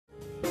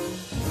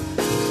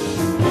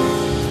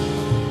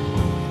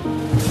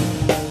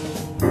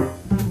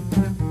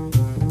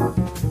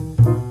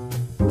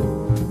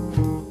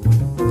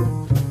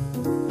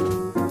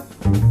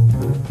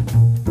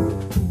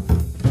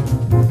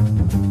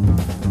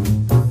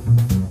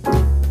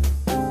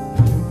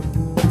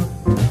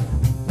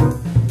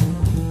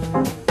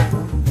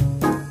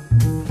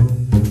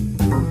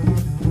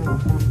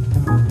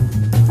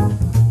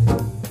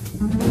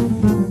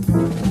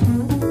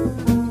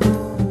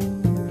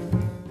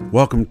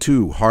Welcome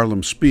to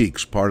Harlem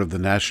Speaks, part of the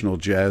National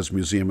Jazz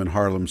Museum in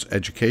Harlem's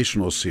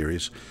educational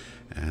series.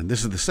 And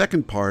this is the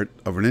second part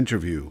of an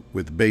interview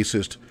with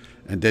bassist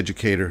and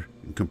educator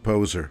and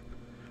composer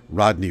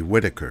Rodney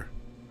Whitaker.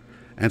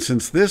 And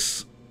since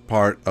this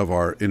part of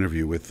our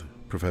interview with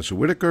Professor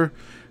Whitaker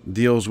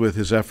deals with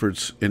his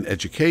efforts in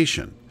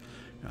education,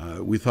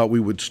 we thought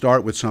we would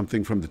start with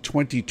something from the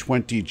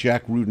 2020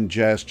 Jack Rudin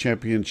Jazz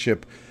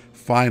Championship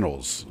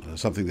Finals,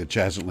 something that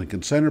Jazz at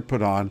Lincoln Center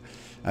put on.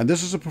 And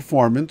this is a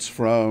performance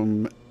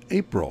from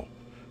April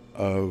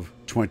of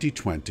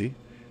 2020,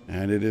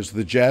 and it is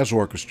the jazz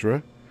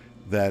orchestra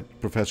that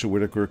Professor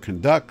Whitaker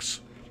conducts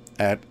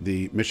at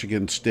the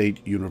Michigan State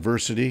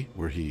University,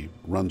 where he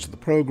runs the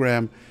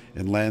program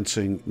in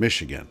Lansing,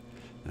 Michigan.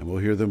 And we'll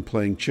hear them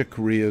playing Chick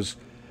Corea's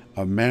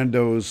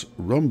Amando's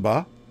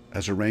Rumba,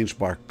 as arranged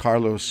by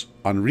Carlos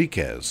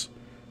Enriquez.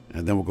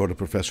 And then we'll go to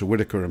Professor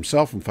Whitaker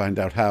himself and find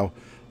out how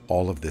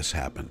all of this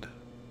happened.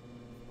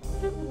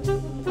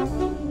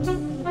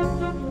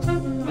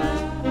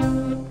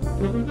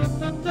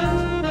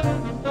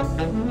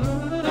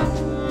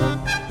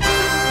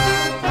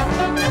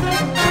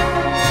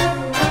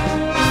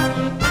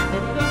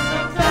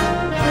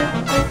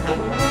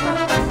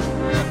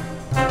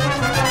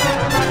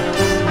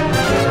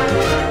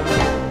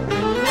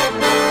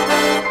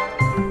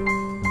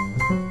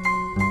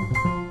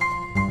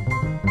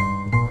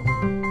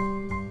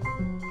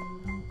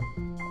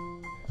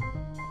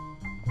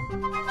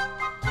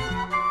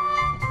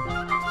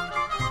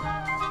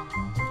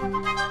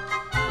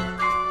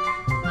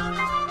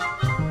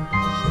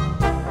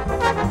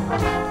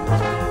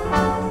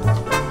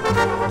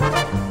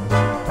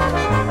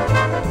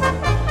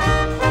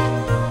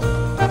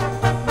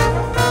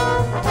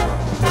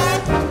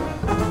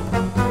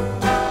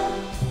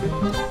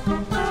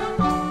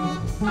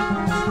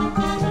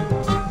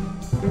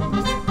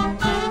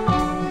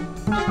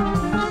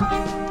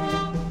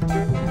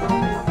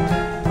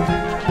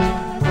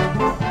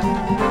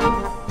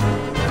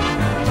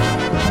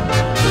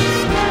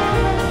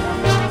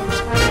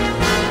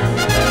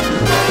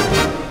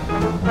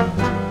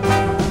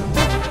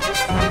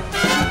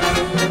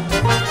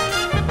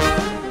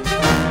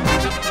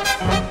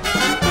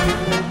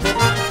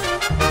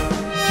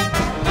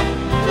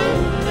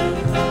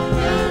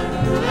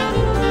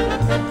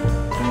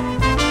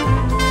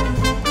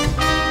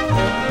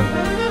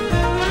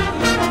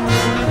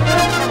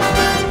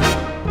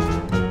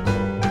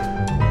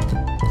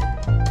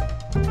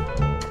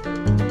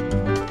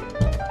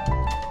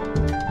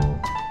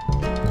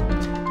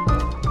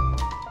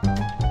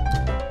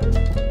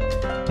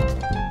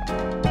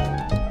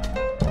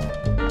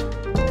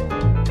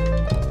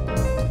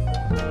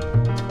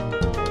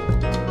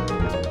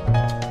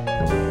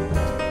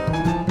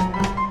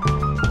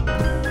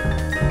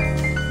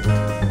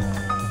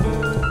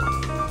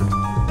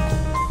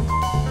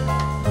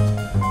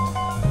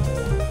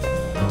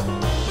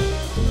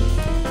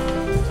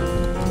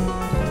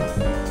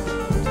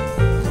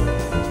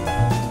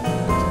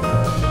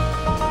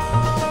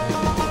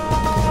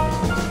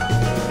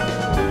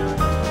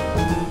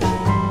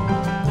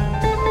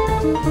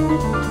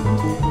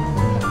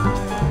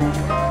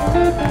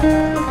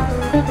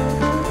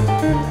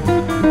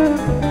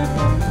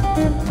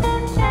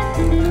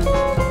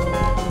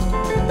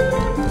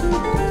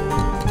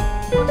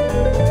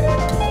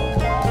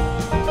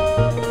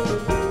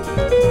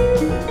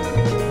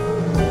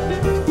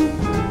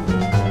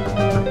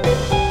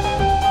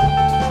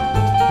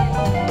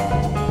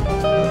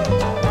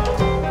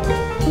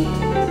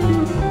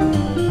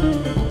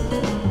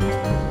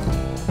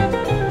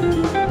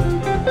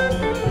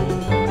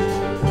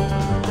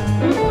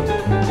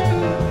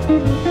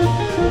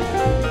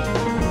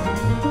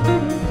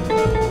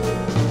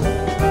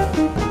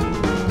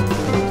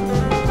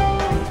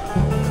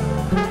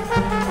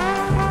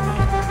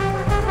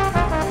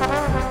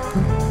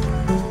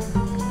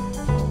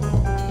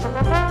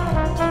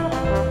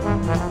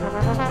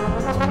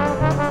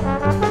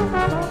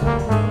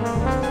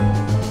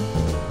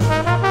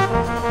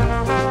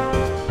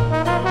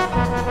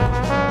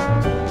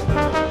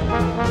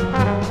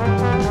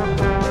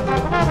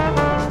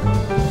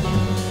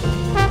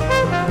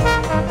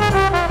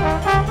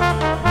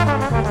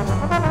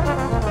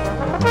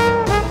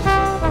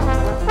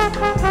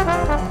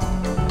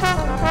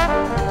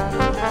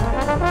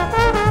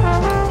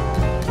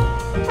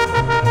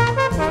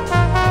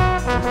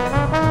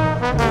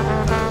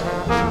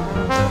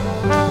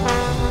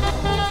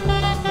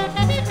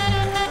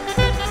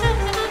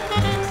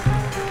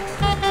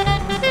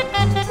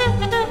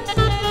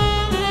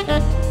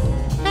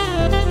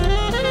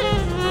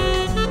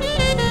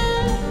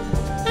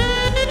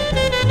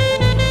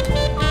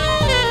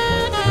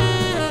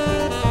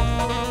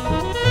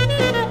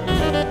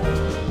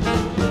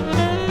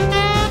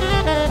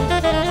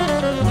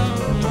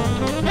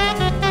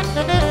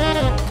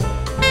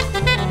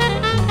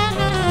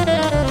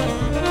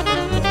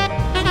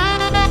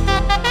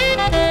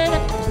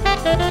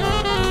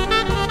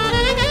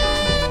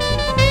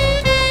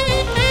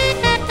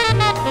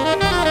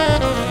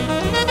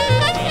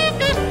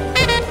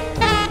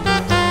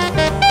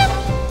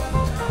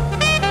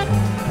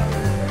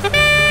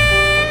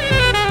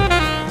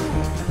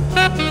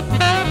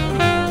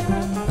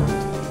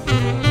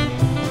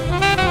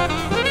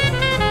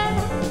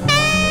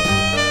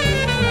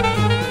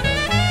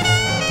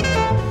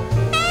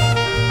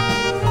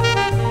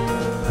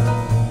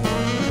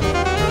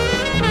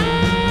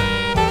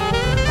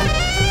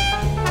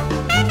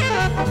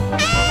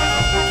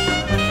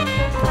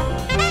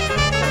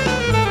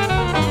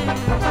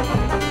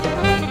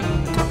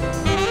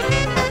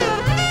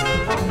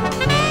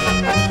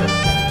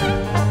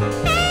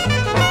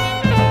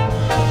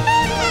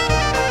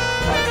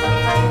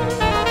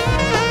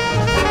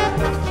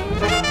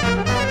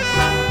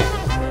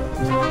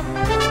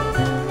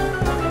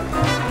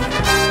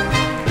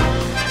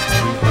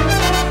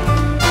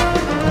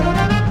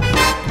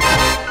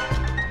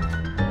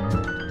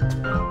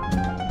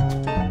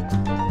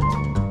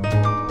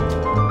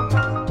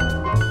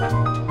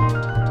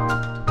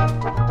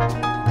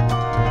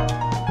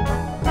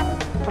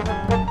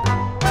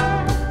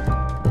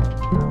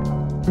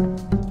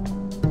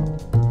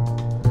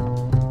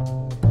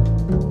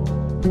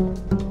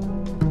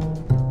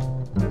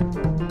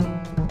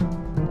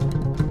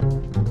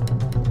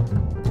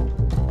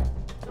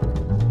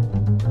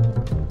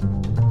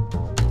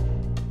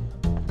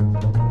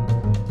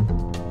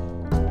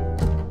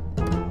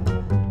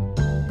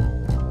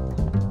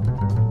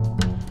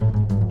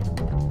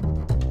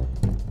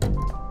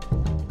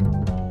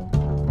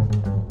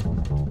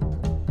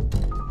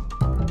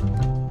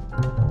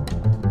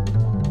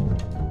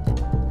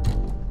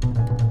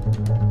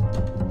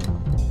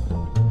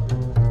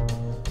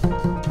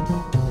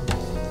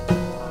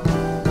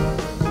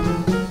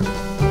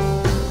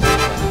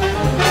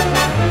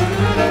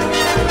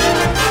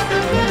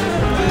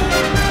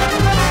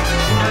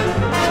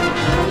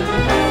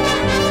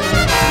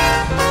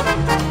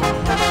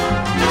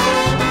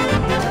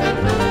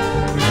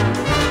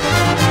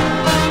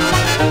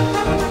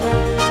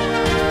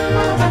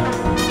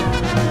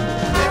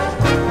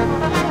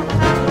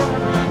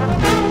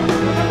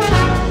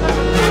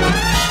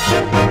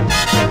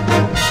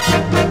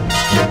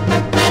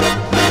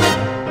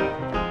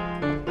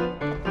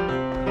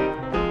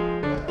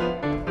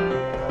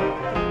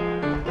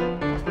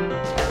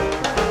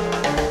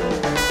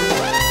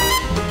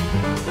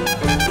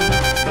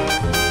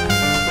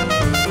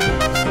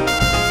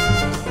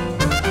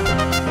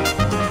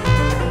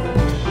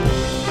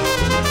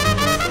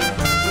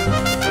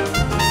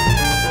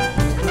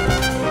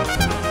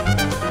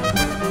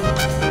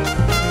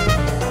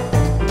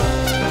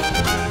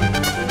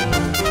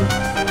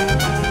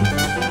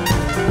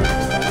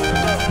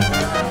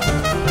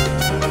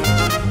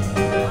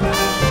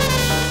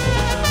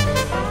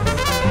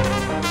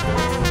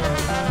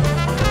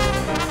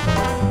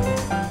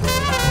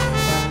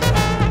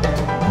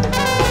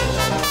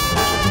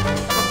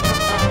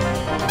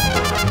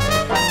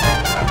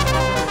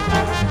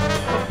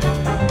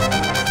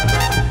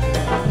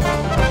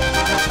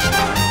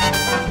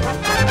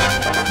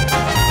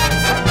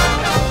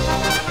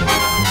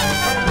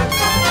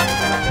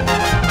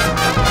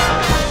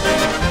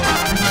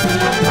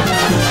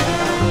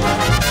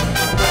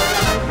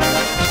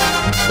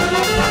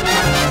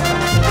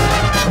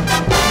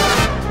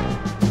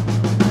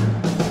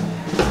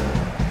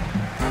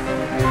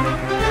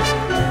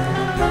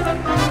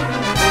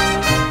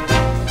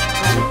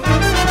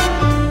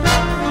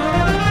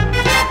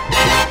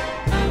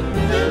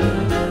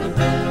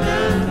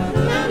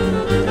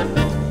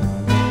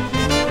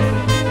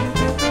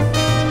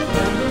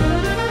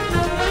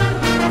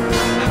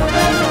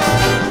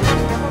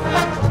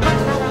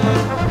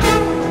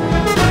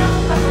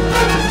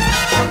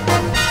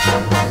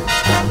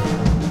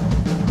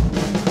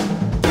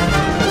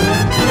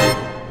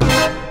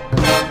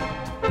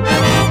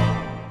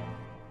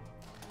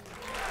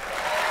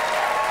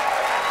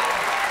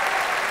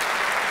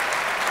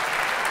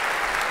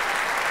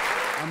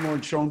 I'm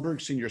Lawrence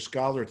Schoenberg, Senior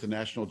Scholar at the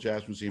National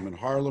Jazz Museum in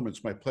Harlem.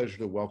 It's my pleasure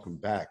to welcome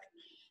back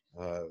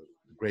the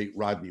great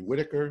Rodney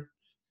Whitaker,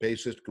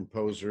 bassist,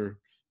 composer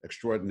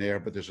extraordinaire,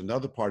 but there's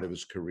another part of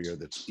his career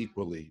that's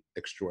equally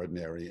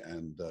extraordinary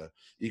and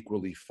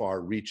equally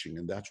far-reaching,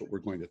 and that's what we're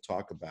going to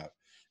talk about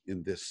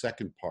in this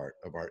second part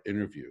of our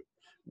interview.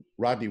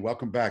 Rodney,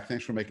 welcome back.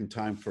 Thanks for making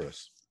time for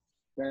us.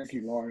 Thank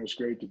you, Lauren. It's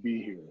great to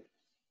be here.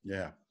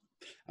 Yeah,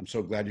 I'm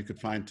so glad you could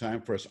find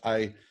time for us.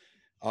 I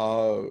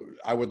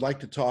would like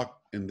to talk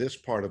in this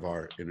part of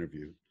our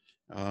interview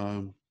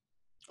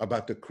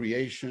about the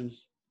creation,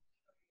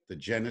 the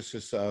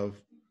genesis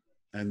of,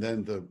 and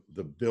then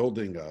the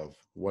building of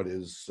what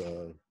is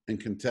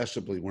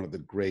incontestably one of the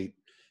great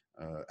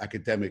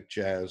academic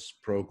jazz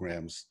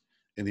programs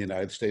in the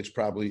United States,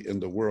 probably in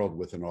the world,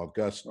 with an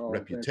august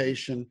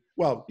reputation.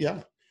 Well,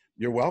 yeah,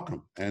 you're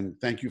welcome. And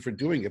thank you for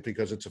doing it,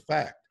 because it's a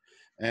fact.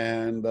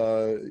 And,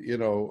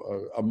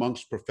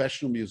 amongst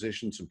professional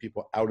musicians and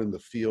people out in the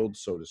field,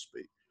 so to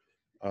speak,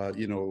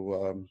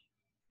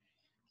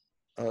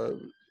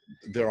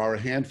 there are a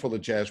handful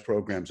of jazz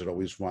programs that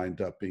always wind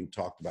up being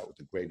talked about with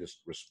the greatest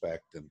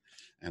respect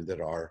and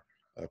that are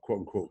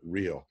quote unquote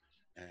real.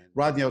 And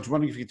Rodney, I was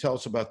wondering if you could tell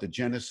us about the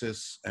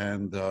genesis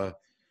and the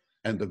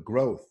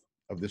growth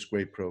of this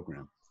great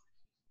program.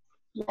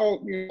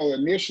 Well,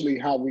 initially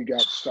how we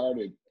got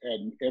started at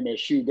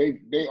MSU,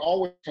 they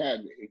always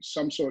had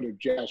some sort of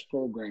jazz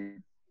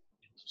program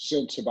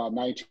since about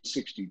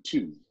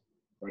 1962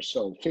 or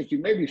so,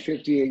 maybe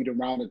 58,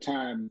 around the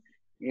time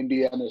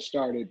Indiana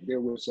started.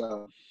 There was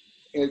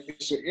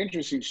it's an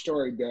interesting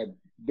story that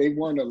they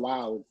weren't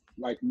allowed,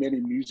 like many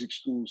music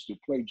schools, to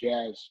play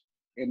jazz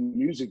in the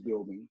music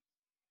building,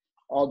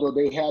 although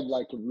they had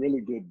like a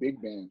really good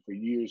big band for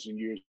years and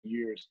years and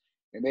years.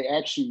 And they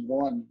actually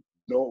won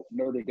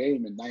Notre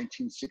Dame in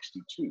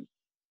 1962.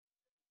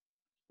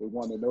 They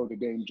won the Notre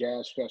Dame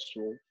Jazz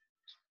Festival,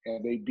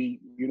 and they beat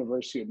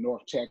University of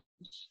North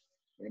Texas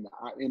and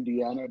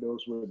Indiana.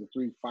 Those were the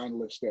three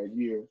finalists that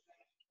year.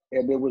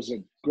 And there was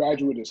a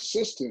graduate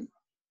assistant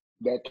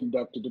that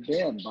conducted the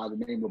band by the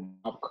name of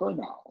Bob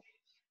Kurnow.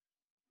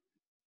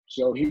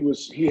 So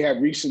he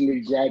had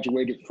recently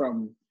graduated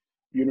from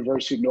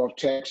University of North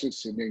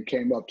Texas and then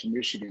came up to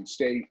Michigan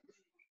State.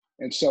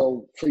 And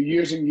so for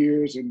years and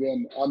years, and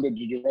then under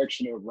the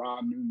direction of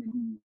Ron Newman,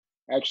 who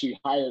actually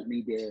hired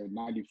me there in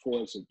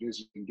 '94 as a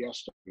visiting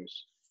guest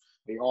artist,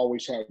 they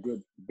always had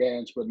good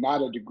bands, but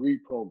not a degree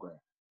program.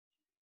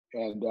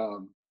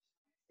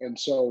 And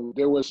so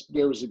there was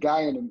a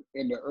guy in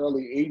the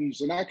early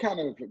 '80s, and I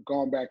kind of have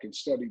gone back and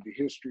studied the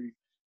history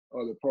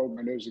of the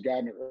program. There was a guy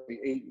in the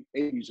early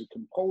 '80s, a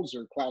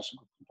composer,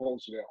 classical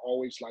composer that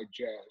always liked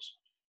jazz.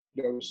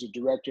 There was the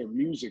director of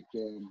music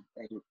then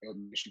at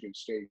Michigan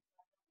State,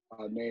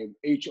 named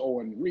H.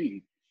 Owen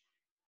Reed,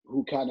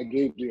 who kind of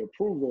gave the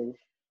approval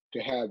to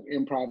have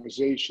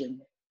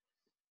improvisation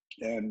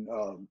and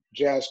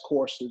jazz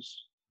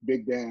courses,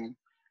 big band.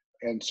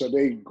 And so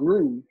they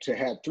grew to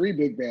have three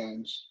big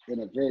bands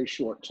in a very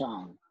short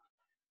time.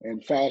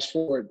 And fast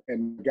forward,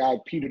 and the guy,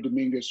 Peter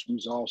Dominguez,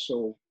 who's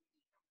also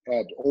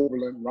at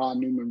Oberlin, Ron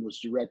Newman was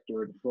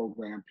director of the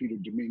program. Peter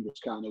Dominguez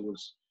kind of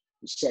was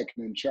the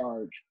second in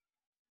charge.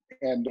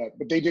 And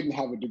but they didn't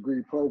have a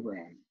degree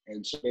program.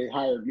 And so they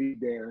hired me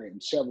there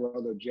and several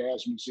other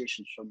jazz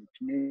musicians from the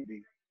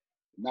community.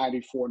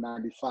 94,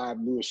 95,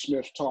 Lewis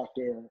Smith taught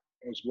there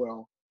as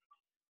well.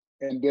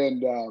 And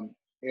then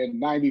in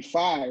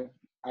 95,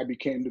 I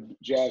became the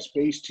jazz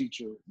bass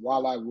teacher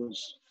while I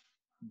was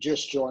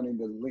just joining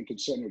the Lincoln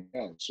Center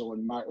Jazz. So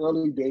in my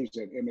early days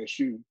at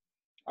MSU,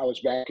 I was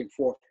back and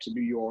forth to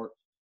New York,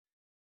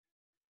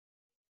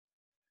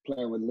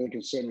 playing with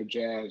Lincoln Center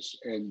Jazz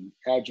and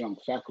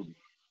adjunct faculty.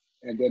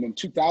 And then in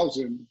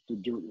 2000,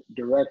 the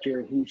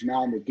director, who's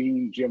now the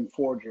dean, Jim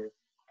Forger,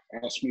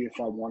 asked me if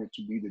I wanted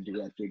to be the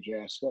director of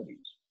jazz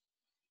studies.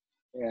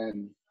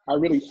 And I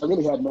really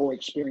had no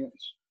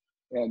experience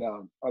and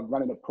of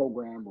running a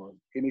program or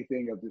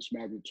anything of this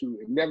magnitude,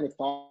 and never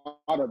thought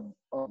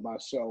of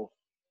myself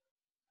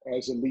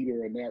as a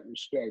leader in that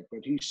respect.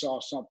 But he saw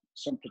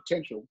some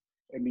potential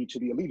in me to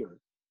be a leader,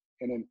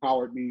 and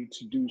empowered me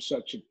to do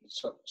so.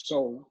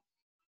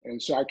 And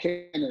so I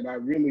came in, and I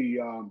really,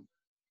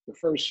 the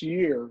first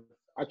year,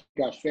 I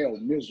think I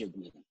failed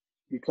miserably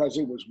because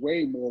it was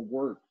way more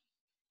work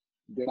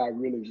than I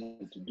really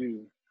wanted to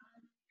do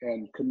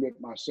and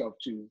commit myself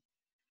to.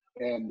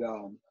 And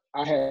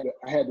I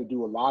had to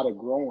do a lot of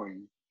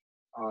growing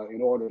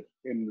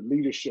in the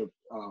leadership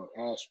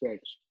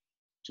aspects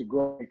to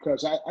grow,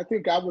 because I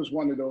think I was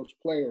one of those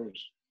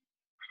players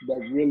that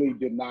really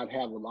did not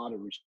have a lot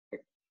of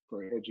respect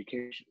for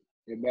education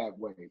in that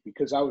way,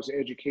 because I was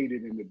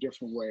educated in a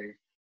different way.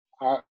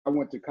 I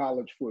went to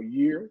college for a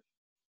year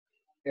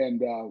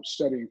and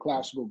studying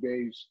classical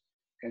bass.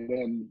 And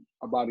then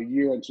about a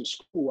year into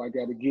school, I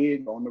got a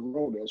gig on the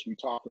road, as we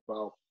talked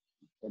about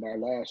in our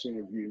last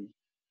interview.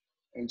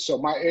 And so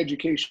my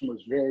education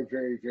was very,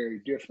 very, very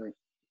different.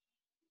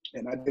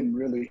 And I didn't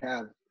really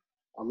have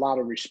a lot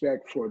of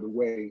respect for the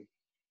way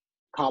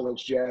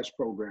college jazz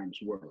programs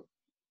were.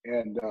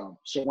 And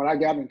so when I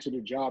got into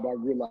the job, I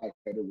realized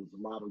that it was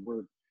a lot of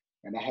work,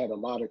 and I had a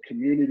lot of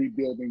community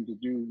building to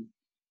do,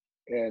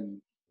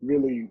 and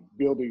really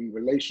building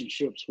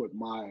relationships with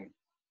my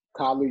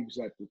colleagues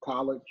at the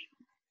college.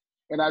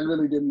 And I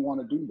really didn't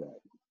want to do that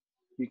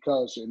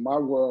because in my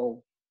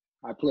world,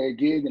 I play a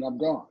gig and I'm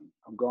gone.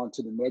 I'm gone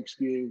to the next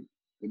gig,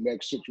 the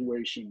next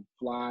situation,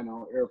 flying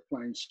on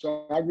airplanes.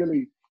 So I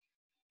really,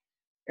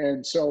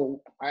 and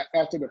so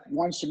after the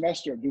one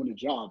semester of doing the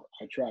job,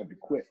 I tried to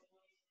quit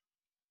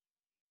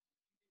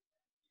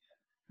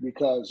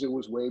because it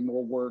was way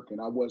more work and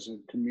I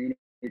wasn't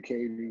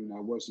communicating, I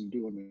wasn't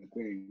doing the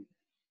thing.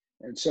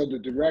 And so the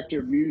director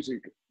of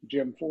music,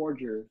 Jim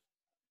Forger,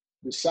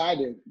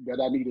 decided that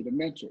I needed a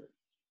mentor.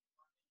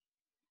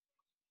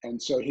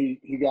 And so he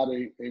got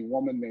a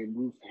woman named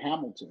Ruth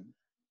Hamilton,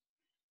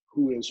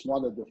 who is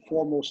one of the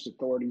foremost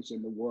authorities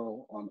in the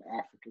world on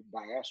African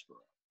diaspora,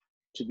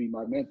 to be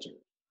my mentor.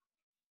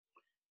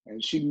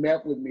 And she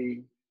met with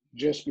me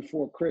just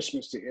before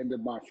Christmas, the end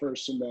of my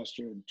first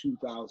semester in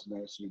 2000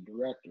 as the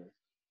director.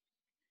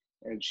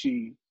 And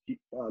she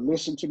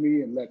listened to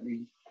me and let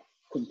me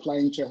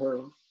complain to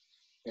her.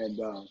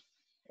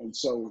 And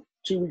so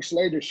 2 weeks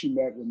later, she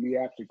met with me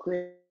after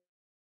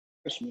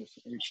Christmas,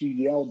 and she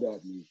yelled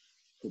at me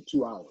for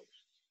 2 hours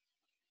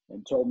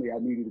and told me I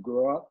needed to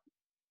grow up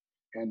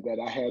and that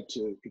I had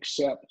to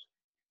accept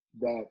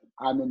that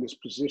I'm in this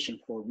position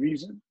for a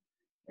reason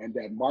and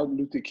that Martin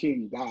Luther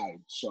King died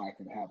so I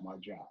can have my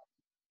job.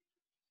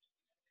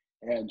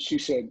 And she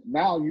said,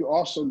 now you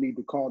also need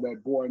to call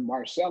that boy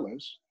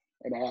Marcellus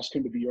and ask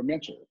him to be your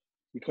mentor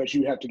because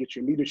you have to get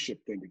your leadership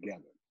thing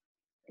together.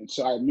 And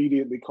so I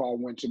immediately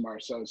went to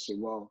Marcellus and said,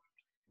 well,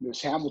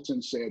 Ms.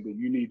 Hamilton said that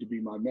you need to be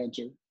my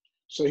mentor.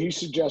 So he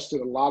suggested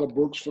a lot of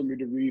books for me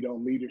to read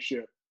on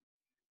leadership.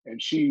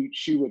 And she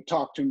would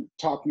talk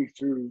me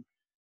through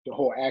the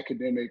whole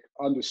academic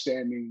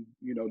understanding,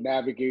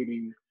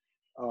 navigating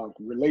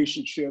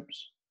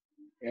relationships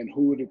and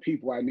who are the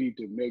people I need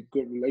to make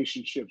good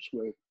relationships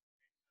with.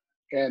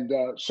 And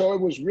so it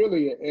was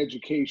really an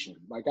education.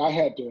 Like I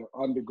had to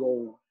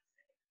undergo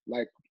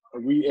like a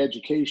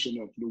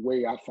re-education of the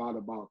way I thought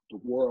about the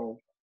world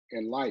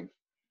and life.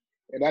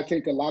 And I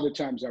think a lot of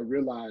times I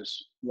realize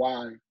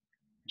why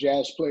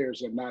jazz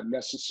players are not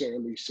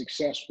necessarily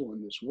successful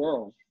in this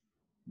world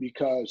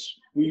because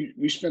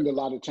we spend a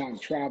lot of time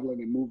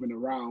traveling and moving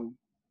around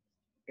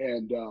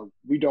and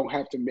we don't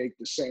have to make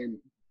the same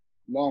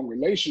long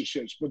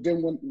relationships. But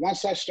then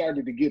once I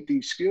started to get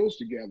these skills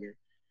together,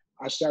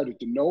 I started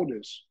to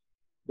notice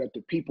that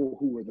the people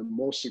who were the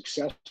most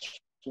successful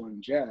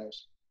in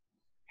jazz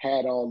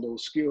had all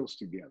those skills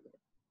together.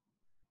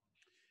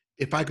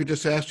 If I could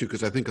just ask you,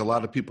 because I think a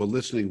lot of people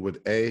listening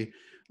would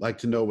like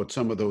to know what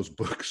some of those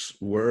books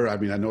were. I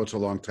mean, I know it's a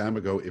long time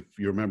ago. If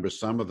you remember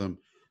some of them,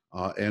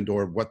 and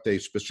or what they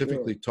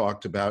specifically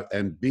talked about,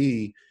 and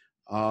B,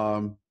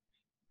 well,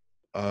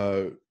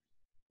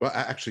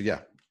 actually, yeah.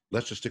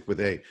 Let's just stick with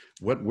A.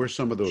 What were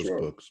some of those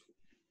books?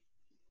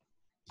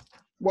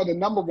 Well, the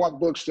number one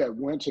books that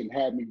Winton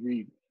had me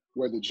read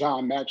were the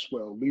John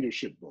Maxwell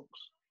leadership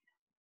books.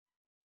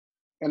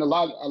 And a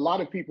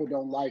lot of people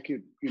don't like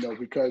it,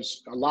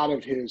 because a lot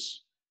of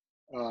his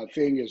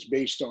thing is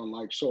based on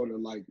like sort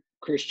of like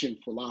Christian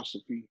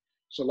philosophy.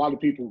 So a lot of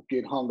people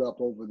get hung up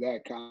over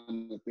that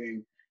kind of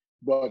thing.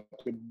 But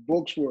the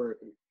books were,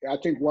 I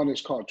think one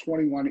is called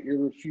 21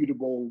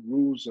 Irrefutable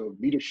Rules of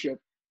Leadership.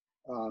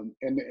 And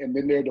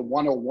then there are the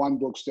 101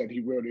 books that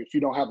he wrote. If you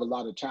don't have a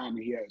lot of time,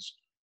 he has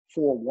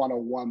 4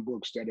 101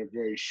 books that are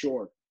very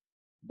short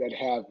that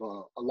have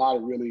a lot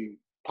of really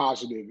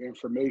positive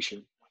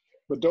information.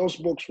 But those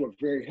books were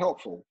very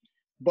helpful.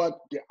 But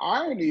the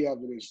irony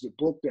of it is the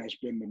book that's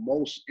been the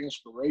most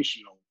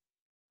inspirational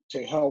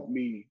to help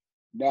me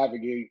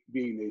navigate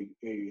being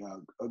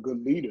a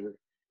good leader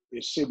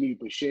is Sidney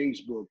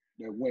Bechet's book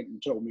that Winton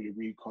told me to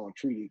read called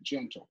Treated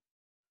Gentle.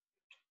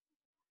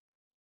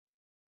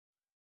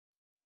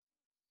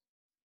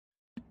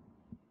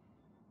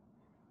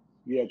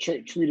 Yeah,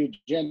 Treated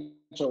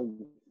Gentle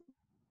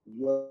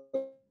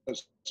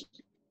was,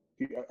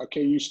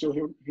 can you still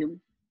hear me?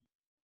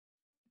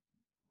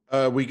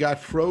 We got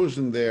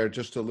frozen there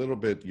just a little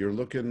bit. You're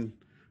looking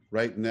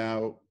right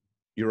now.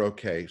 You're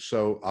okay.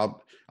 So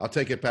I'll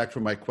take it back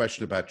from my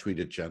question about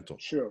Treated Gentle.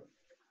 Sure.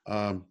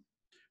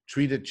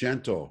 Treated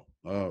Gentle.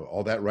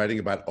 All that writing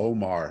about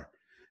Omar,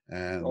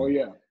 and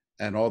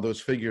and all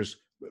those figures.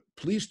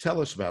 Please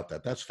tell us about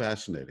that. That's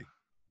fascinating.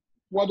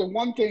 Well, the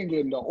one thing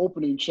in the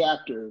opening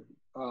chapter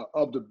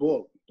of the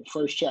book, the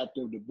first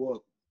chapter of the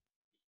book,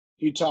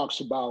 he talks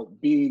about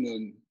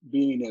being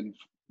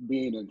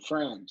in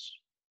France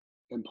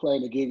and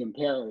playing a gig in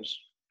Paris.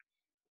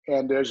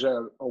 And there's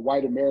a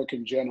white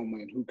American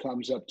gentleman who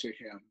comes up to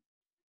him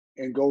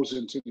and goes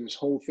into this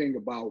whole thing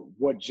about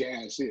what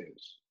jazz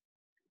is.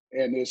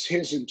 And it's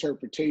his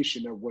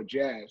interpretation of what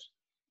jazz.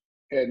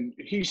 And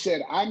he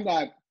said, I'm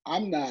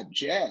not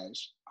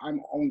jazz,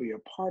 I'm only a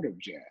part of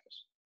jazz.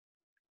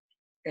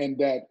 And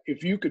that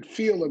if you could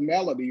feel a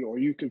melody or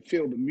you could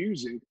feel the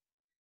music,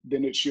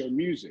 then it's your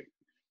music.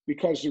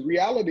 because the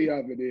reality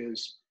of it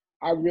is,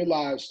 I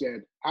realized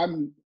that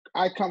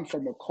I come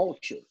from a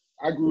culture.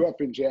 I grew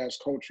up in jazz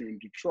culture in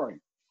Detroit,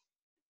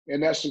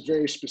 and that's a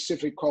very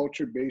specific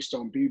culture based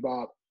on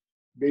bebop,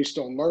 based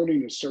on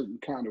learning a certain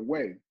kind of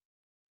way.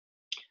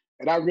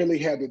 And I really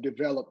had to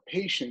develop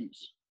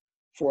patience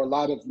for a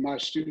lot of my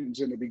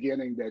students in the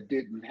beginning that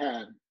didn't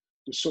have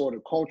the sort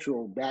of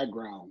cultural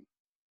background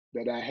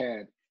that I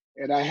had.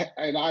 And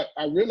I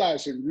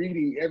realized in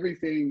reading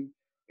everything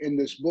in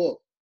this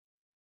book,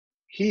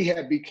 he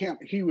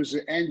was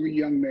an angry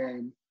young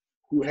man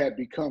who had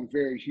become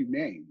very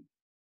humane.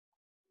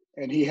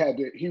 And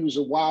he was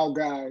a wild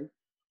guy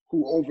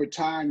who over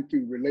time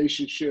through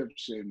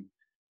relationships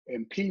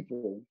and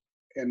people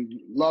and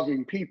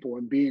loving people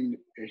and being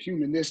a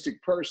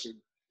humanistic person,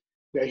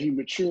 that he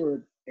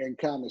matured and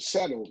kind of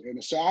settled.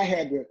 And so I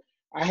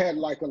had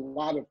like a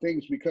lot of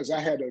things because I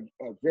had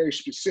a very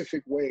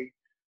specific way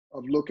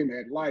of looking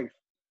at life.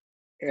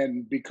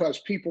 And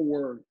because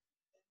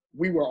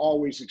we were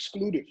always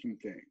excluded from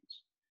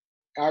things.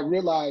 I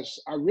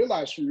realized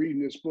from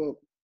reading this book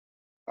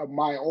of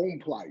my own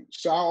plight.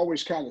 So I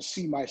always kind of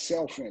see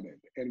myself in it.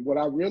 And what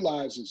I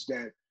realized is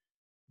that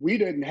we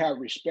didn't have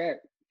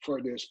respect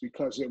for this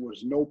because there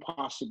was no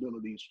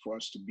possibilities for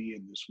us to be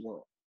in this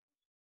world,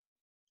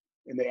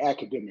 in the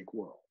academic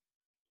world.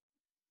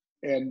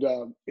 And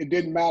it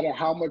didn't matter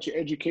how much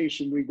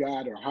education we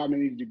got or how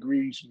many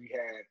degrees we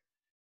had,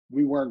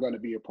 we weren't going to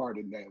be a part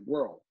of that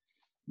world.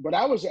 But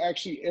I was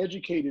actually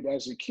educated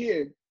as a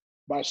kid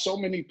by so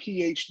many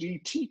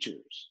PhD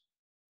teachers.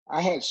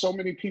 I had so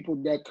many people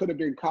that could have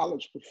been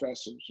college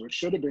professors or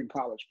should have been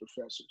college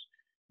professors.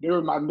 They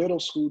were my middle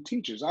school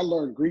teachers. I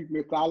learned Greek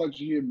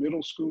mythology in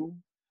middle school.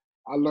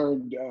 I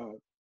learned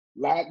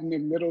Latin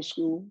in middle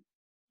school,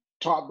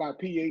 taught by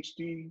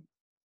PhD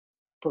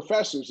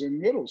professors in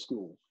middle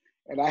school.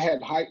 And I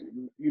had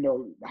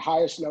the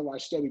highest level. I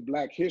studied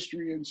Black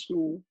history in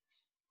school.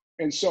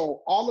 And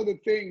so all of the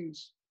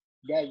things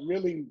that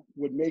really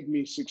would make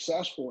me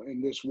successful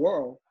in this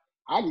world,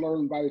 I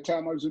learned by the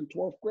time I was in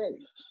 12th grade.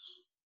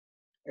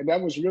 And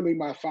that was really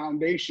my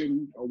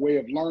foundation, a way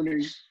of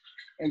learning.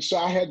 And so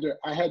I had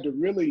to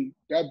really,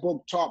 that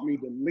book taught me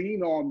to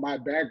lean on my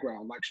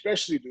background, like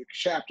especially the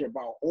chapter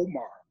about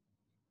Omar,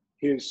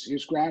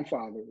 his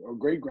grandfather or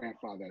great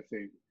grandfather, I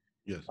think.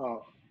 Yes.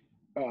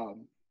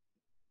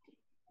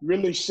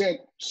 Really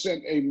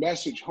sent a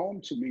message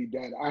home to me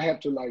that I have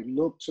to like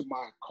look to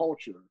my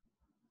culture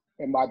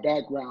and my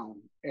background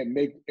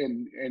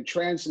and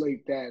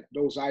translate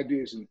those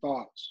ideas and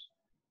thoughts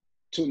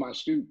to my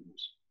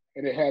students.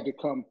 And it had to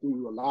come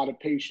through a lot of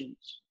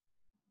patience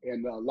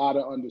and a lot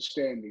of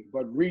understanding.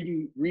 But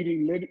reading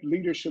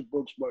leadership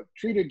books, but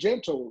Treat It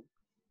Gentle,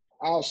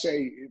 I'll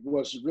say it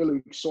was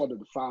really sort of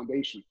the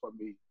foundation for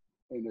me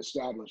in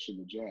establishing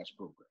the jazz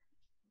program.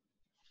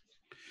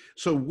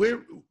 So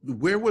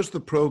where was the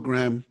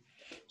program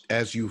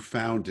as you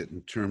found it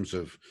in terms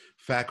of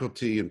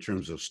faculty, in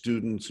terms of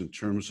students, in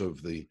terms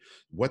of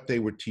what they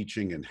were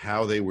teaching and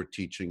how they were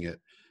teaching it?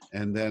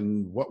 And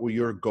then what were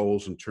your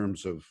goals in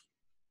terms of,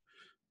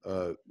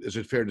 is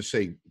it fair to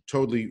say,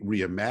 totally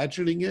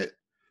reimagining it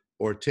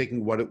or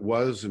taking what it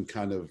was and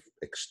kind of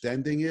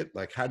extending it?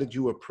 Like, how did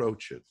you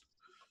approach it?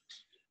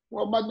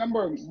 Well, my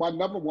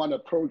number one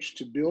approach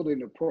to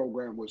building a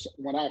program was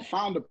when I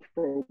found a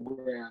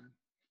program,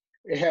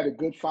 it had a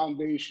good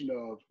foundation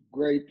of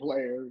great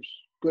players,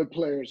 good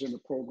players in the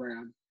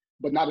program,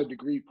 but not a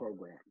degree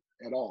program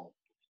at all.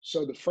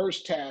 So the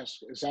first task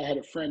is I had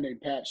a friend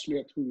named Pat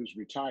Smith who was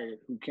retired,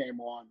 who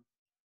came on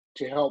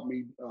to help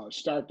me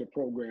start the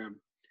program.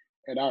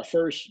 And our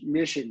first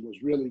mission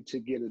was really to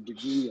get a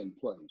degree in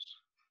place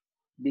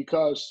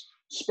because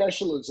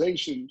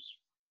specializations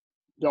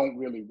don't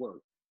really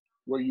work,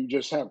 where you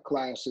just have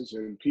classes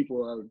and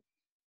people are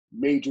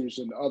majors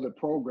in other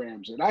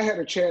programs. And I had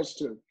a chance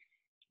to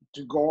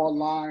go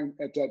online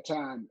at that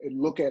time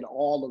and look at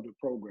all of the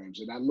programs.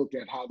 And I looked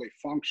at how they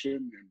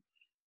function.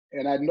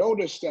 And I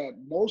noticed that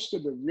most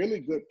of the really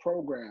good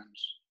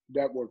programs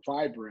that were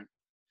vibrant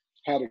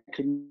had a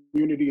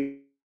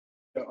community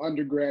of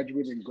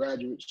undergraduate and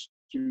graduate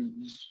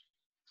students.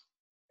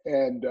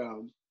 And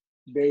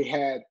they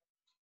had,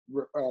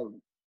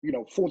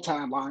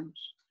 full-time lines.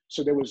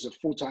 So there was a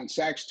full-time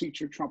sax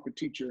teacher, trumpet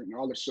teacher, and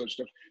all this sort of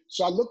stuff.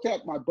 So I looked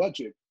at my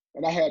budget,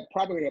 and I had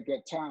probably at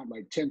that time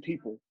like 10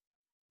 people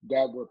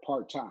that were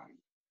part-time.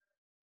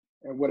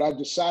 And what I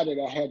decided,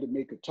 I had to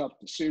make a tough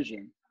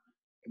decision,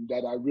 and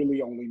that I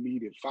really only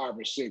needed 5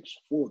 or 6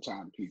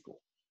 full-time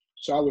people.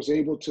 So I was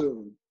able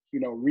to,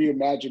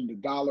 reimagine the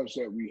dollars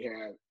that we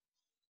had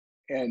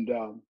and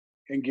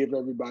give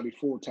everybody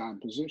full-time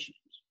positions.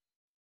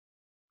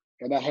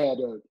 And I had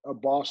a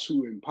boss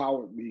who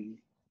empowered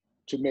me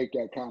to make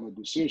that kind of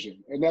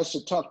decision. And that's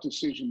a tough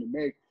decision to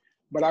make.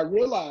 But I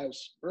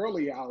realized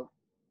early out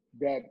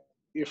that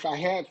if I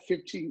had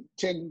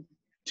 10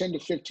 to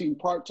 15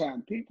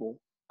 part-time people,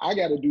 I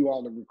got to do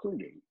all the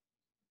recruiting.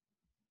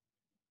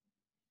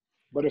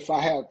 But if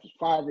I have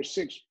 5 or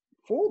 6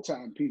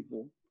 full-time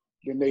people,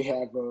 then they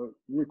have a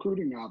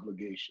recruiting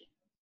obligation.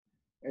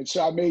 And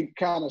so I made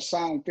kind of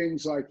sound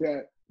things like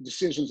that,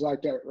 decisions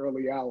like that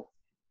early out.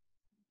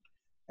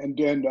 And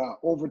then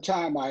over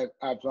time, I've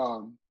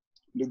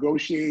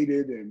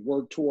negotiated and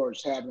worked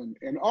towards having,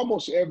 and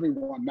almost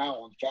everyone now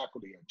on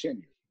faculty are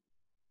tenured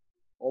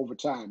over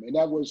time. And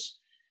that was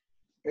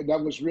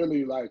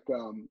really like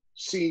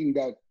seeing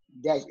that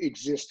that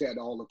exists at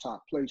all the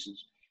top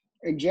places.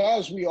 In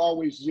jazz, we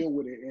always deal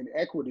with it in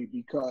equity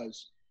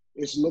because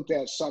it's looked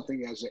at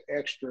something as an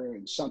extra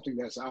and something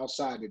that's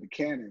outside of the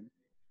canon,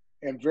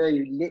 and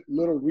very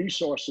little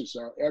resources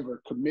are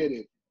ever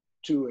committed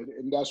to it,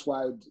 and that's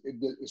why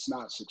it's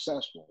not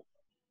successful.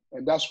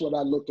 And that's what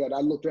I looked at.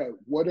 I looked at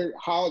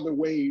how are the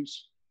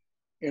ways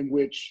in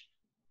which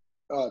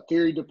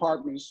theory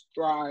departments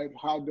thrive.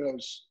 How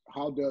does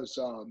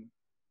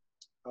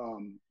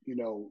you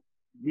know,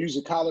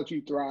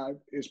 musicology thrive?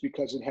 Is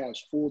because it has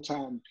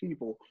full-time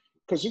people.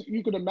 Because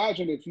you can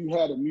imagine if you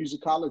had a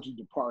musicology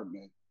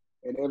department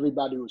and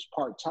everybody was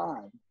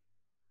part-time,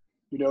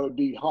 you know, it'd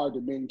be hard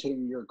to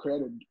maintain your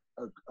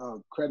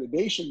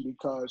accreditation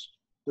because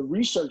the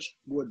research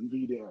wouldn't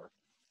be there.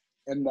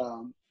 And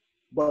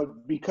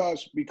but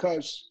because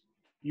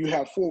you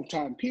have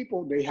full-time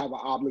people, they have an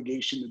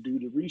obligation to do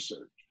the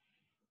research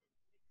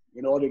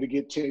in order to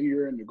get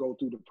tenure and to go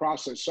through the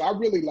process. So I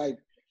really like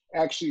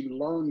actually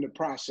learned the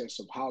process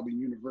of how the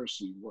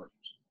university works.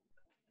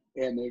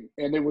 And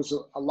it was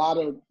a lot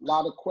of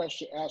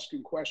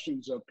asking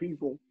questions of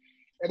people.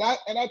 And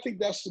I think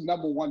that's the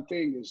number one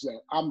thing is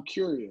that I'm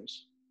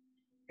curious,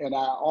 and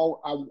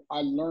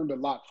I learned a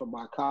lot from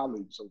my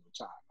colleagues over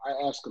time. I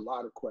ask a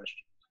lot of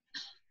questions.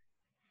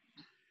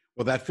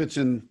 Well, that fits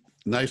in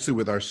nicely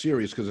with our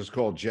series because it's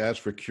called Jazz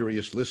for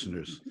Curious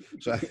Listeners.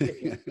 So I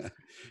think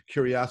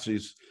curiosity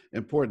is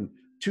important.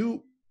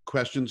 Two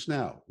questions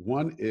now.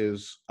 One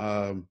is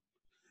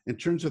in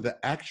terms of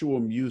the actual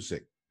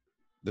music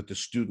that the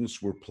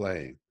students were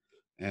playing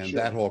and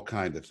Sure. that whole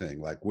kind of thing.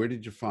 Like, where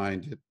did you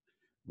find it?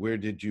 Where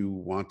did you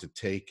want to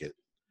take it?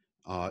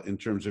 In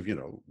terms of, you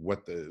know,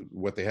 what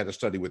they had to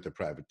study with the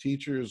private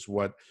teachers,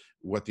 what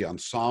the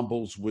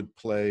ensembles would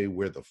play,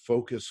 where the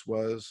focus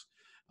was,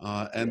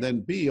 and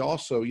then B,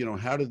 also, you know,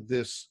 how did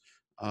this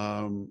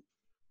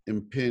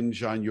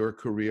impinge on your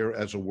career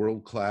as a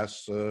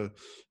world-class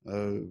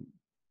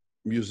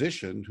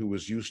musician who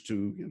was used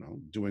to, you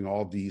know, doing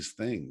all these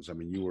things? I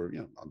mean, you were, you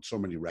know, on so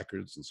many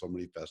records and so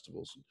many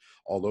festivals and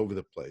all over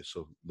the place.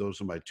 So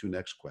those are my two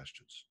next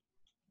questions.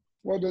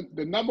 Well,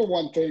 the number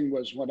one thing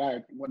was when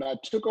I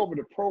took over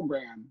the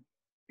program.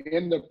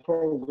 In the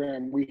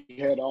program, we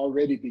had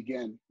already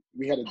begun.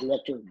 We had a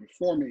director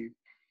before me,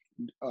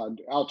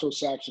 alto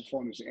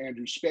saxophonist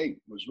Andrew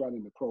Spate was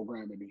running the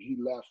program, and he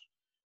left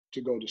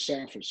to go to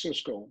San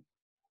Francisco,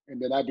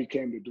 and then I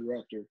became the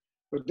director.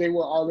 But they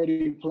were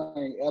already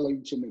playing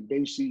Ellington and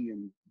Basie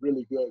and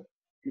really good,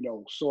 you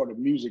know, sort of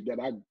music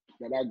that I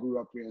grew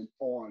up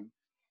on,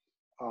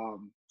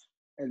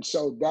 and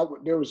so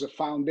there was a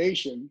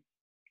foundation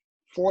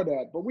for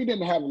that. But we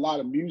didn't have a lot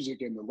of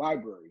music in the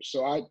library,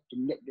 so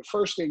the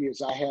first thing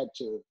is I had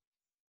to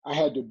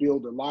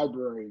build a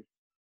library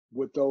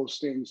with those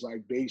things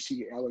like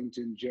Basie,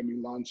 Ellington, Jimmy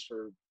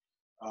Lunsford,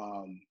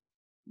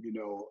 you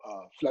know,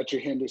 Fletcher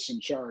Henderson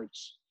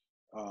charts,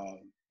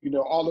 you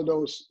know, all of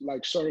those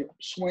like sort of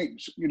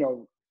swings. You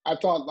know, I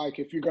thought like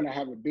if you're going to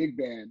have a big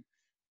band,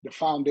 the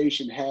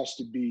foundation has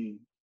to be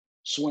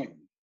swing,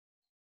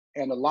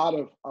 and a lot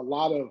of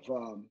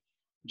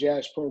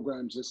jazz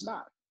programs it's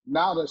not.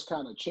 Now that's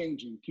kind of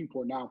changing.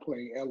 People are now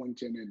playing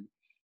Ellington in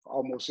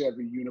almost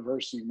every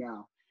university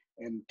now,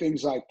 and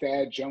things like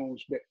Thad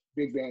Jones,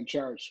 big band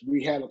charts.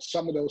 We had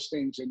some of those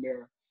things in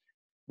there,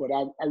 but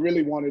I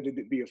really wanted it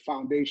to be a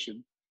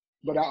foundation.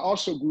 But I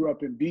also grew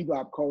up in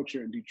bebop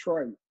culture in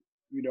Detroit.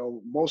 You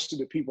know, most of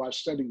the people I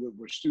studied with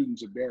were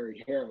students of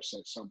Barry Harris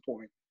at some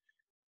point,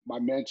 my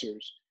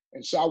mentors.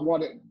 And so I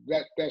wanted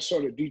that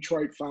sort of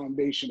Detroit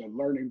foundation of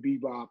learning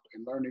bebop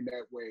and learning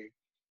that way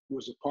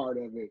was a part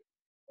of it.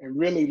 And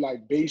really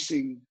like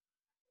basing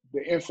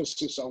the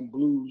emphasis on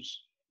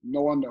blues,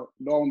 knowing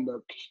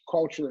the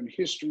culture and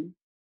history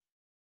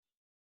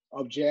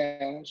of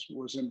jazz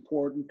was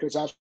important, because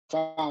I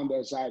found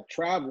as I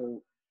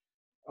traveled,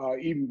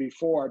 even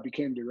before I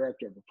became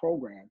director of the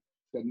program,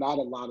 that not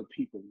a lot of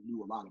people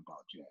knew a lot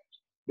about jazz.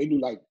 They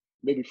knew like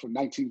maybe from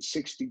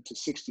 1960 to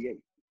 68.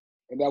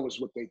 And that was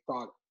what they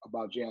thought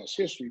about jazz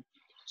history.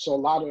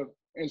 So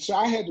so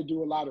I had to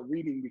do a lot of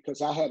reading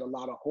because I had a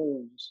lot of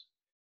holes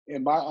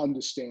in my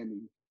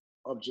understanding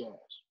of jazz.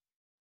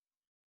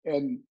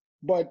 And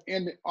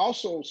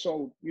also,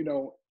 so, you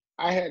know,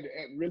 I had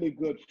really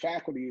good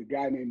faculty, a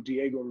guy named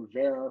Diego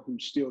Rivera, who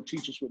still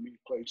teaches with me,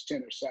 plays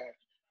tenor sax,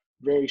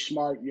 very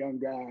smart young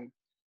guy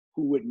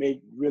who would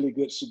make really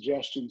good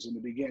suggestions in the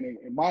beginning.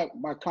 And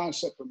my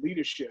concept of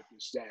leadership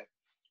is that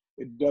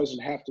it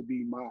doesn't have to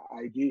be my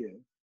idea.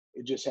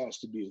 It just has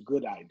to be a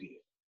good idea.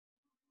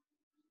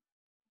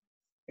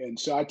 And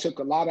so I took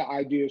a lot of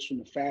ideas from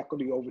the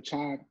faculty over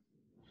time.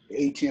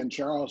 A.T.N.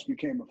 Charles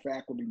became a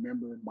faculty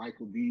member,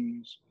 Michael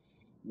Dees,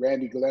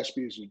 Randy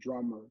Gillespie is a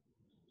drummer.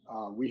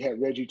 We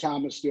had Reggie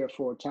Thomas there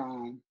for a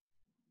time,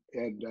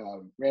 and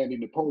Randy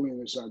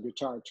Napoleon is our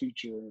guitar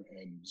teacher,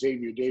 and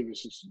Xavier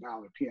Davis is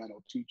now a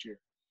piano teacher.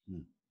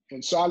 Mm.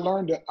 And so I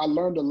learned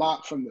a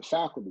lot from the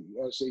faculty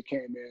as they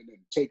came in and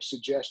take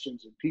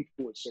suggestions, and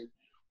people would say,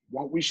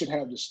 well, we should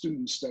have the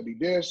students study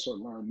this or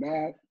learn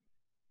that.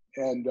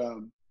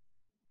 And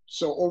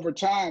so over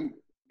time,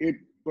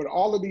 but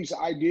all of these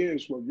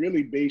ideas were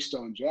really based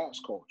on jazz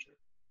culture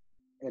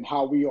and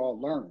how we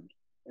all learned.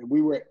 And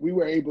we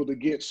were able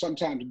to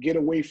sometimes get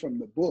away from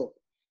the book,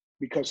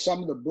 because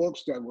some of the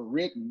books that were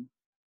written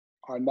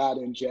are not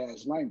in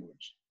jazz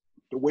language,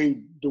 the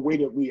way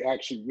that we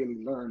actually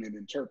really learn and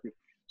interpret.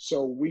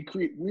 So we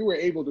were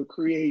able to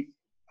create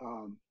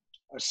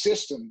a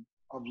system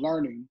of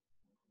learning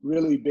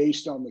really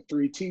based on the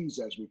 3 T's,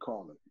 as we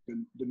call it.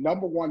 The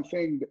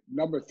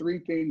number 3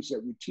 things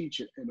that we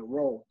teach in a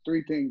row,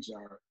 3 things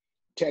are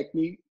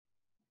technique,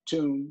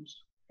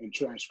 tunes, and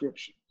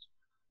transcriptions.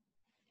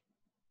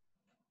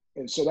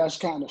 And so that's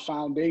kind of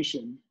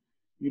foundation,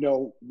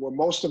 where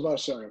most of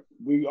us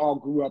we all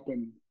grew up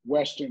in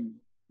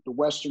the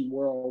Western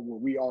world, where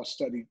we all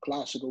studied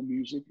classical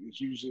music.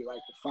 It's usually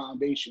like the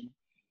foundation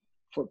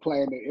for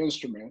playing the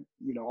instrument.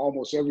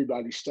 Almost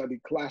everybody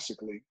studied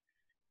classically.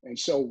 And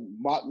so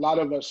a lot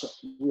of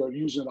us, we are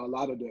using a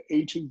lot of the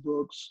etude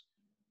books.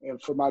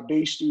 And for my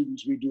bass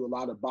students, we do a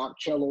lot of Bach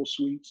cello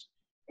suites.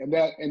 And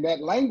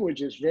that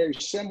language is very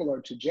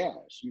similar to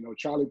jazz.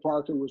 Charlie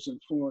Parker was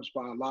influenced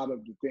by a lot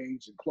of the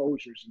things and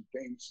closures and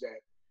things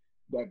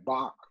that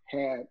Bach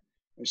had.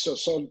 And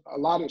so a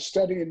lot of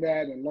studying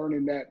that and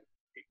learning that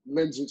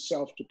lends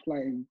itself to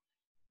playing,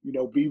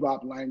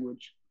 bebop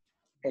language.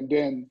 And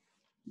then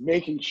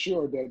making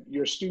sure that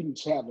your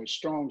students have a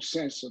strong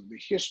sense of the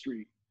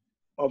history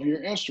of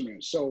your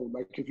instrument. So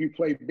like if you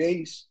play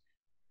bass,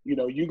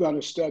 you're going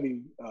to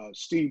study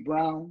Steve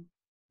Brown,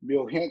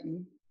 Bill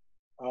Hinton.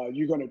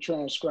 You're going to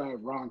transcribe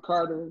Ron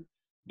Carter,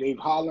 Dave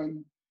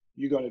Holland.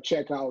 You're going to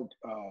check out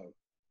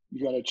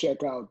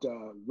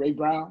Ray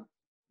Brown.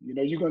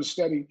 You're going to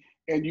study,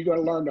 and you're going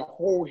to learn the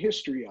whole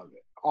history of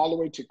it, all the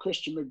way to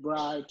Christian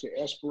McBride, to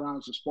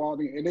Esperanza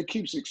Spalding, and it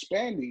keeps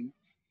expanding.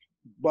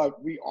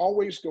 But we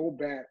always go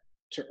back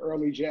to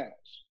early jazz.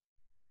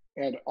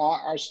 And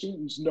our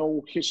students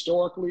know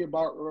historically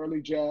about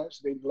early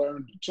jazz. They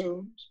learn the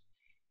tunes,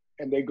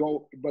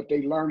 but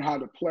they learn how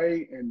to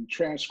play and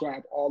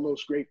transcribe all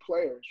those great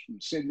players, from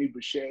Sidney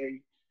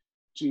Bechet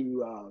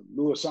to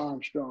Louis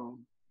Armstrong,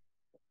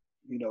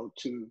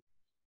 to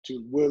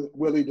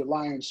Willie the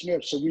Lion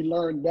Smith. So we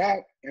learned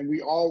that, and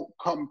we all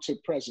come to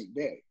present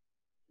day.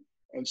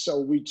 And so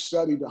we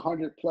studied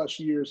 100+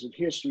 years of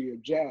history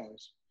of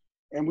jazz,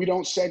 and we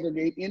don't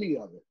segregate any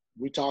of it.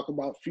 We talk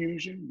about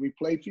fusion. We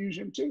play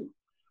fusion too,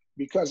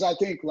 because I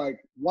think like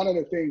one of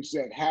the things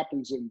that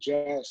happens in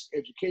jazz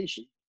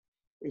education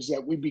is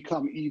that we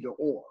become either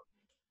or.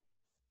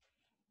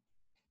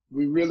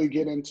 We really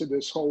get into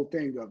this whole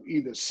thing of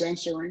either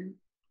censoring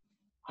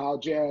how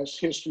jazz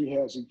history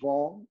has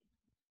evolved,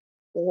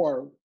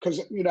 or because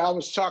I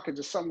was talking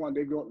to someone,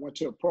 they went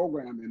to a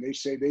program and they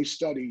say they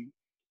study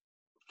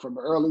from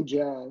early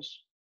jazz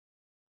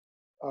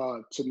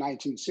to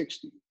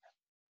 1960.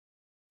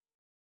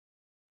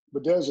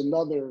 But there's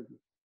another,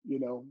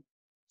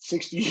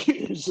 60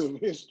 years of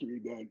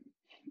history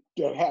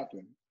that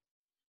happened.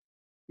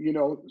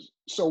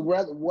 So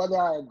whether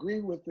I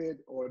agree with it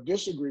or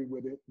disagree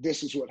with it,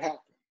 this is what happened.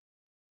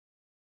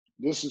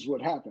 This is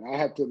what happened. I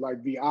had to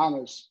be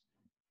honest,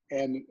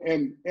 and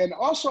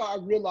also I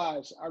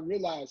realized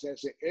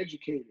as an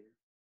educator,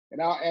 and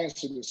I'll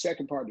answer the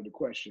second part of the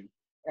question.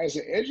 As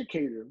an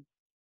educator,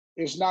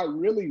 it's not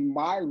really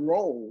my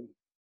role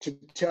to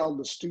tell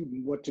the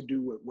student what to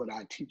do with what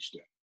I teach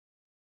them.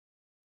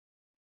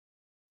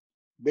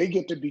 They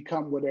get to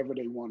become whatever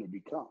they want to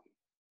become.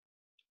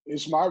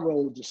 It's my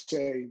role to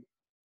say,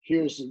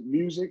 here's the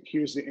music,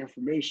 here's the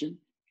information,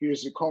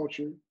 here's the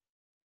culture.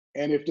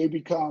 And if they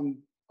become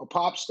a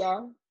pop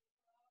star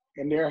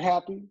and they're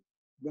happy,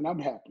 then I'm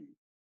happy.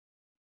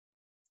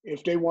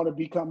 If they want to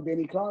become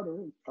Benny Carter,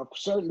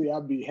 certainly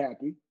I'd be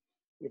happy.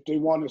 If they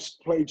want to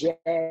play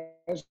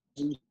jazz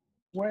and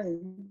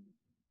swing,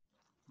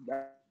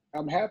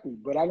 I'm happy.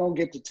 But I don't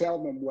get to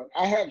tell them what.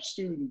 I have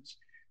students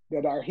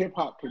that are hip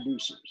hop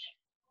producers.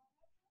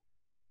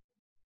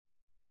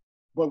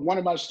 But one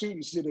of my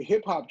students did a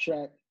hip hop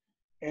track,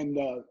 and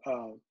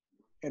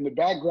the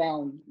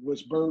background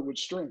was Bird with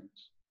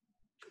Strings.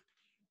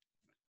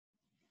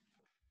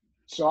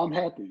 So I'm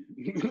happy.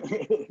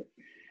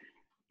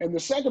 And the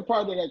second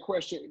part of that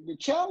question, the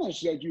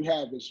challenge that you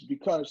have is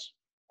because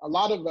a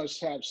lot of us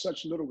have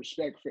such little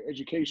respect for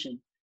education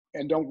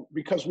and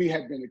because we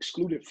have been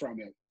excluded from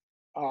it.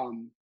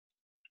 And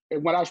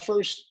when I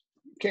first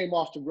came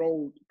off the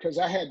road, because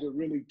I had to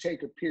really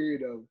take a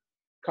period of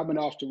coming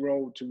off the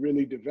road to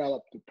really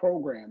develop the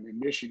program in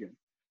Michigan,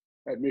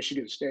 at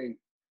Michigan State.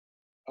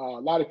 A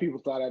lot of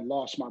people thought I'd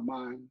lost my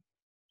mind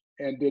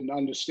and didn't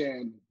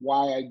understand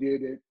why I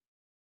did it,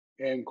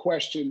 and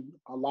questioned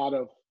a lot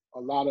of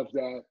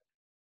that.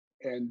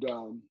 And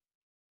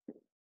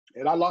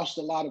And I lost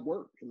a lot of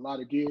work, a lot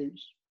of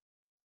gigs.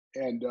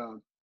 And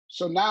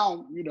so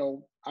now,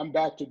 I'm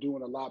back to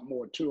doing a lot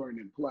more touring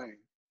and playing.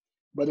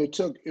 But I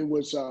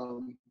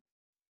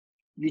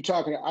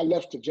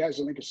left the Jazz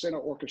at Lincoln Center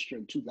Orchestra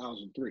in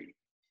 2003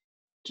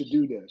 to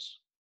do this.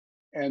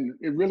 And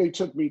it really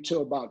took me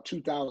till about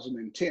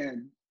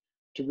 2010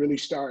 to really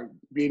start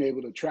being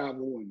able to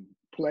travel and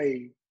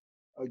play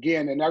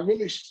again. And I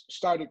really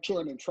started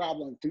touring and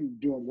traveling through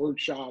doing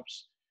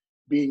workshops,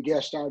 being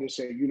guest artists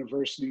at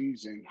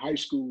universities and high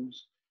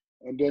schools.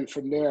 And then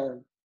from there,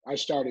 I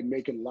started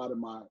making a lot of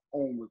my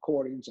own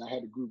recordings. I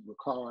had a group with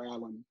Carl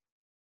Allen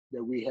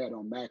that we had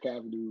on Mack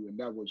Avenue, and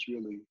that was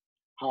really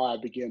how I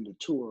began to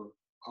tour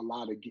a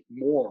lot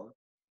more.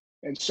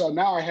 And so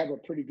now I have a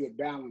pretty good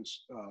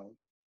balance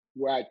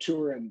where I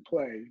tour and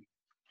play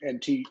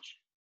and teach.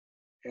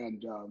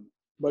 And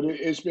but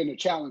it's been a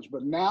challenge.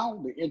 But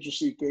now the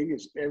interesting thing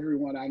is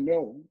everyone I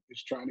know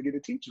is trying to get a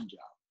teaching job.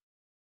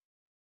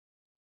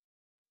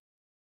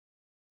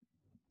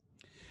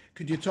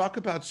 Could you talk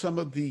about some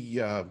of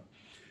the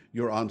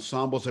your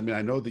ensembles? I mean,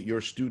 I know that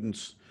your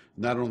students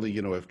not only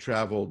have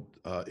traveled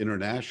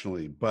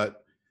internationally,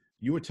 but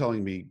you were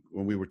telling me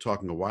when we were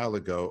talking a while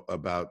ago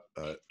about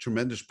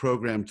tremendous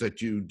programs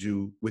that you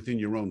do within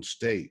your own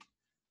state,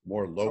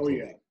 more Oh locally,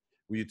 yeah.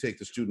 where you take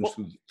the students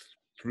Well,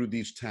 through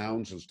these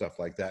towns and stuff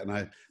like that.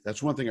 And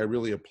that's one thing I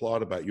really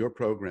applaud about your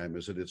program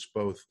is that it's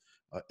both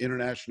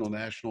international,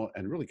 national,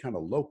 and really kind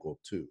of local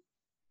too.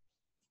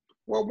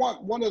 well,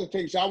 one of the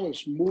things I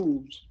was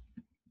moved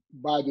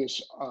by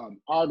this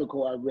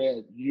article I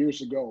read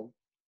years ago,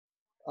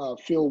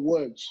 Phil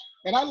Woods,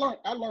 and I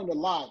learned a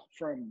lot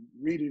from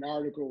reading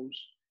articles,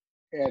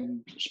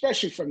 and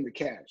especially from the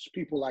cats,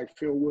 people like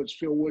Phil Woods.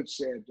 Phil Woods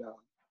said,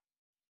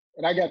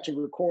 and I got to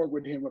record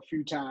with him a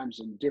few times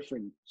in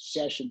different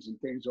sessions and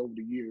things over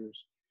the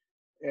years,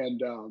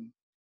 and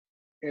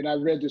I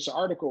read this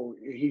article.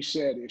 He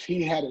said if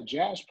he had a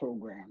jazz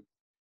program,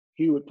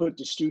 he would put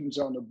the students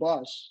on the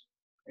bus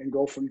and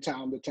go from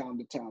town to town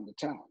to town to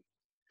town.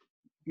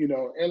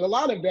 And a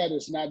lot of that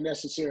is not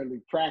necessarily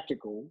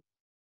practical,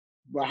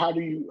 but how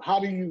do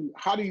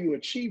you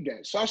achieve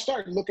that? So I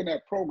started looking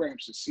at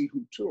programs to see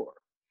who tour.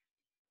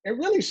 And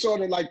really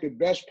sort of like the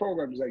best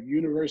programs like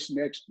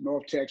University of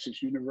North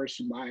Texas,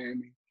 University of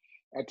Miami.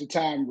 At the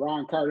time,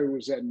 Ron Carter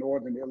was at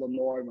Northern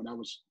Illinois when I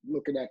was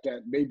looking at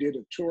that. They did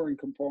a touring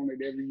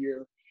component every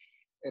year,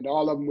 and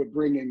all of them would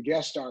bring in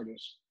guest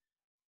artists.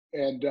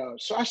 And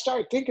so I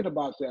started thinking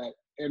about that,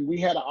 and we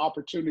had an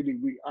opportunity.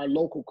 Our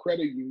local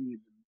credit union,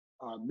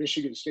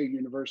 Michigan State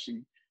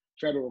University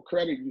Federal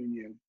Credit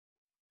Union,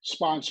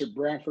 sponsored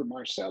Branford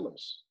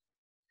Marcellus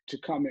to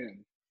come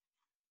in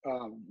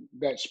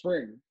that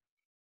spring.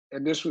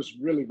 And this was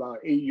really about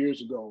 8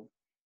 years ago.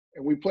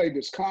 And we played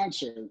this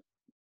concert,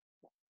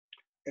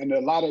 and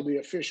a lot of the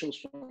officials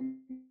from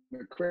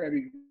the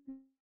credit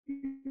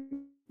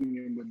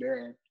union were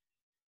there.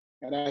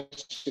 And I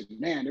said,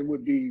 man, it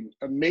would be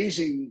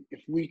amazing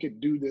if we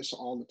could do this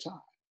all the time,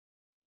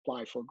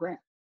 apply for a grant.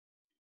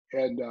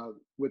 And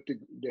with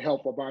the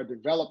help of our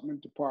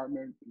development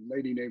department, a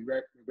lady named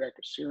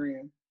Rebecca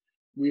Syrian,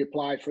 we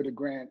applied for the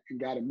grant and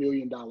got $1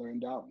 million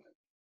endowment.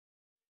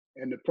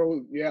 And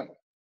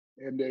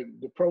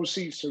the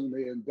proceeds from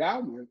the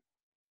endowment,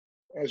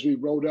 as we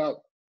wrote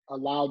up,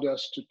 allowed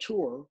us to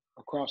tour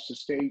across the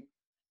state.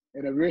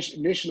 And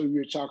initially we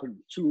were talking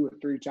 2 or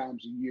 3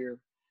 times a year,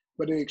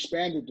 but it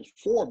expanded to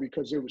 4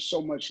 because there was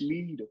so much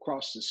need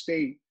across the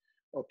state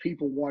of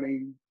people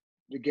wanting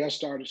the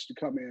guest artists to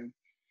come in.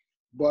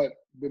 But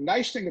the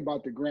nice thing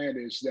about the grant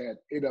is that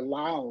it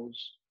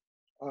allows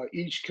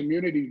each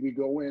community we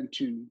go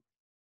into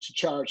to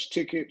charge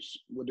tickets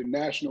with the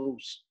national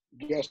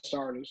guest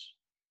artists,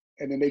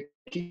 and then they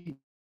keep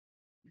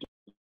the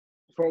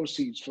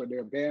proceeds for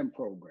their band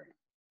program.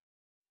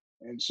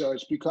 And so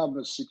it's become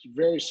a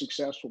very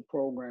successful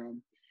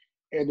program.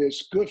 And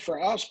it's good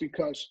for us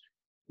because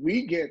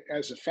we get,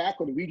 as a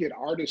faculty, we get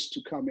artists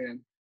to come in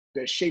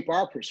that shape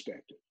our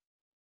perspective.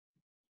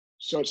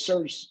 So it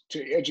serves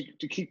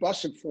to keep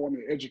us informed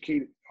and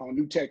educated on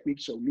new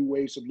techniques or new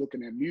ways of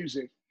looking at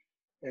music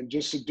and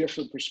just a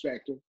different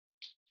perspective.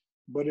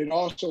 But it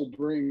also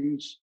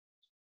brings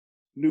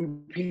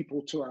new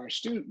people to our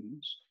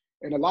students.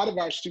 And a lot of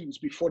our students,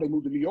 before they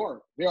move to New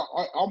York,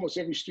 almost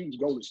every student's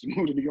goal is to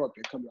move to New York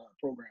that come to our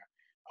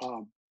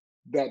program,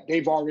 that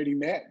they've already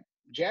met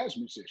jazz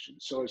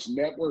musicians. So it's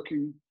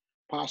networking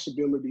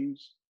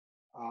possibilities,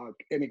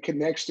 and it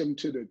connects them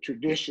to the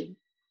tradition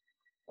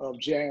of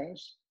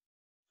jazz.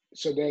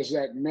 So there's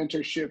that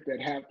mentorship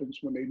that happens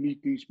when they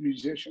meet these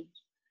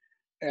musicians.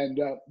 And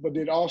but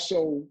it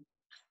also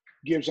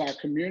gives our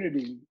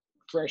community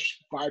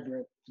fresh,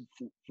 vibrant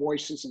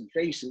voices and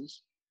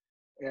faces.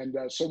 And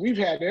so we've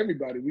had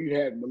everybody. We've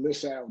had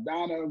Melissa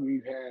Aldana.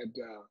 We've had,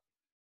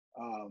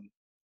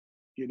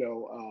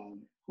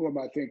 who am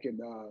I thinking?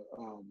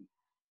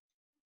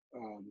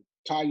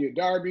 Tanya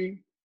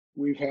Darby.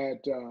 We've had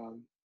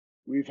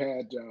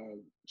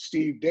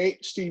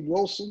Steve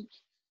Wilson,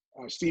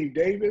 Steve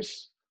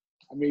Davis.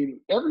 I mean,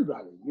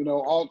 everybody,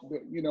 all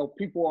the,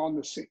 people on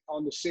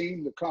the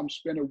scene to come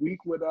spend a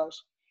week with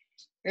us.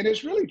 And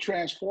it's really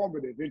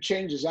transformative. It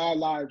changes our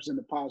lives in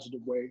a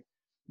positive way.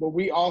 But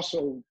we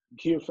also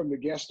hear from the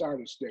guest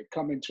artists that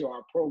come into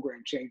our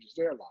program, changes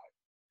their life.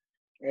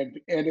 And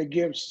it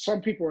gives,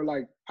 some people are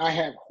like, I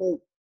have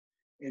hope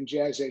in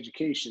jazz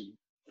education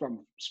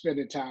from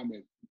spending time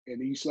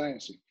in East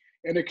Lansing.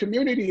 And the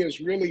community is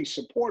really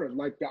supportive.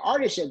 Like the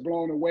artists are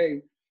blown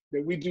away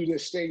that we do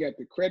this thing at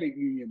the credit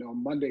union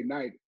on Monday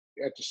night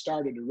at the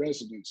start of the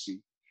residency.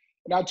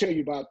 And I'll tell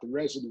you about the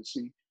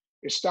residency.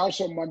 It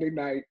starts on Monday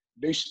night.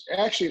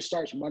 It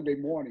starts Monday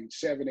morning,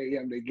 7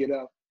 a.m. They get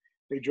up,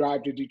 they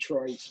drive to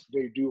Detroit,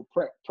 they do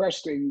a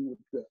press thing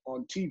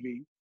on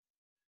TV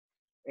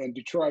in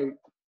Detroit.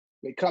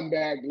 They come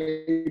back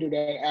later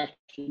that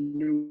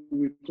afternoon,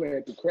 we play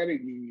at the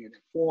credit union.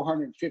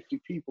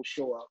 450 people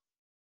show up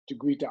to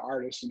greet the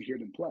artists and hear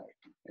them play.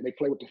 And they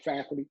play with the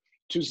faculty.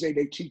 Tuesday,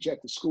 they teach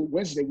at the school.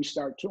 Wednesday, we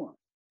start touring.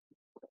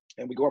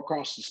 And we go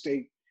across the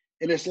state,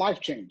 and it's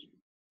life-changing.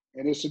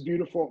 And it's a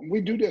beautiful,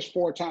 we do this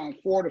four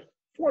to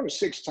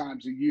six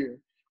times a year.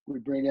 We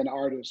bring in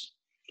artists,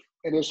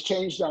 and it's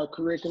changed our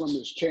curriculum.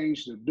 It's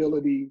changed the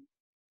ability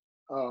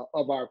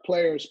of our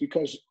players,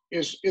 because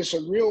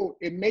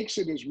it makes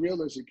it as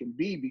real as it can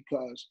be,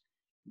 because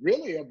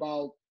really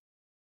about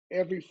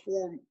every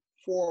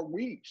four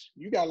weeks,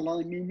 you got to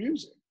learn new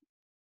music.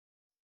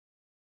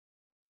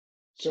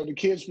 So the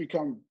kids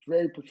become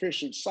very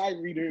proficient sight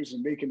readers,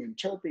 and they can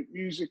interpret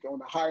music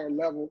on a higher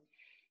level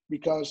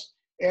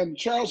and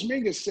Charles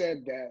Mingus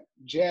said that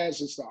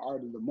jazz is the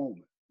art of the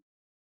moment.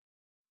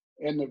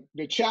 And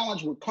the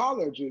challenge with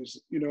college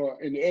is,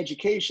 in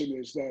education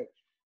is that,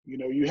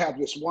 you have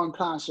this one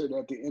concert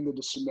at the end of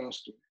the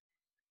semester,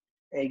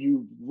 and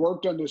you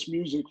worked on this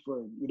music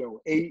for,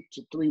 8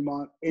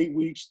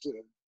 weeks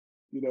to,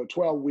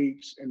 12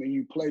 weeks, and then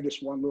you play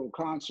this one little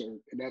concert,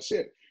 and that's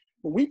it.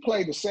 But we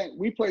play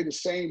the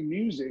same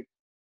music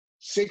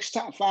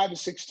 5 to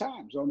 6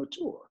 times on the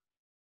tour,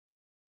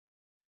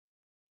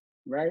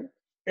 right?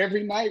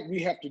 Every night we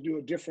have to do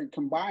a different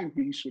combined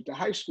piece with the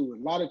high school. A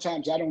lot of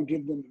times I don't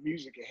give them the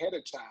music ahead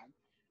of time,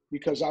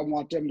 because I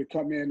want them to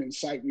come in and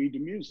sight read the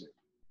music,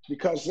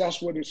 because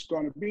that's what it's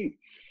going to be.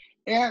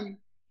 And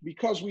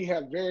because we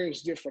have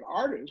various different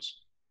artists,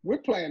 we're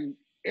playing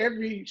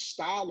every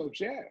style of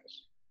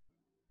jazz.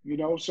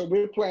 So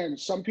we're playing,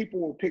 some people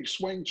will pick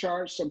swing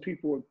charts, some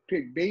people will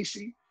pick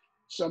bassy,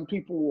 some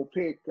people will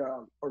pick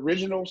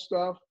original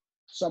stuff,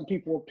 some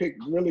people will pick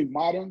really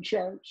modern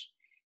charts.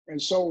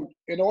 And so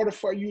in order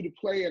for you to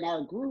play in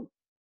our group,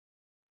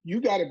 you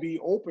got to be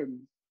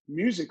open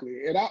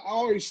musically. And I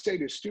always say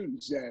to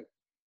students that,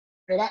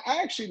 and I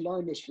actually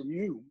learned this from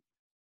you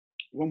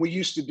when we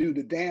used to do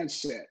the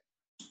dance set,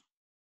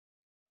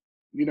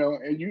 and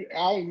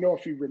I don't know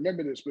if you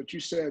remember this, but you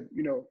said,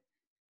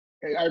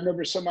 I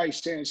remember somebody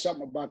saying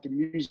something about the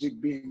music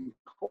being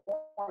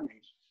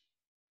corny.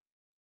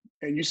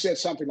 And you said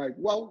something like,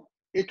 well,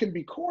 it can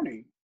be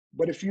corny,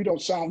 but if you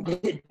don't sound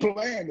good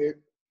playing it,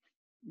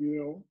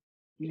 you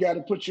got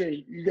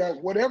to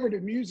whatever the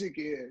music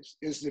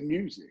is the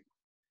music.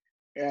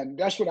 And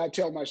that's what I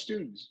tell my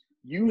students.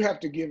 You have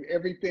to give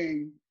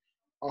everything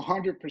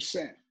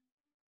 100%.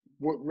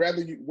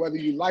 Whether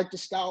you like the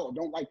style or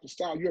don't like the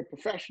style, you're a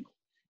professional.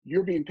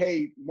 You're being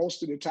paid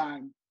most of the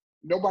time.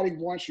 Nobody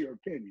wants your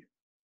opinion.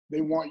 They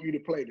want you to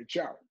play the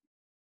chart.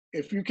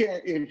 If you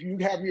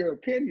have your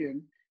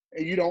opinion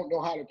and you don't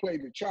know how to play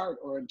the chart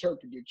or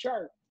interpret the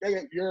chart,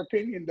 then your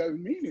opinion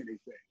doesn't mean anything.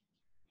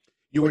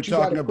 You were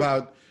talking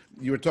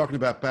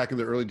about back in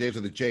the early days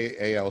of the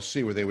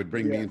JALC, where they would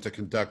bring me in to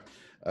conduct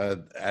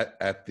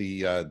at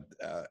the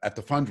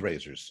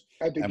fundraisers,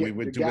 and we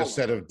would do a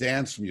set of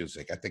dance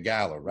music at the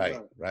gala. Right.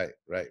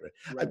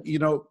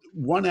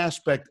 One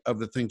aspect of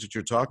the things that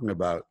you're talking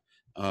about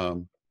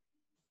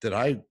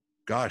that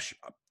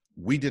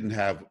we didn't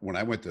have when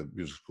I went to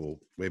music school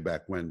way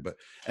back when,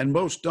 and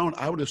most don't,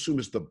 I would assume,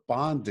 is the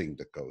bonding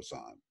that goes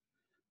on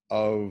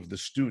of the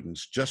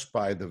students just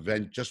by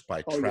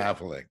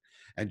traveling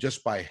and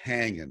just by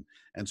hanging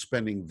and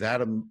spending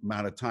that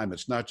amount of time.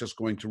 It's not just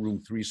going to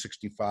room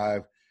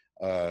 365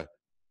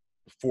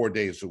 4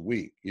 days a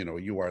week.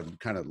 You are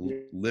kind of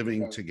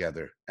living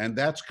together, and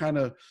that's kind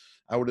of,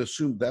 I would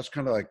assume that's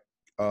kind of like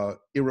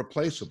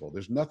irreplaceable.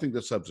 There's nothing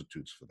that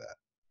substitutes for that.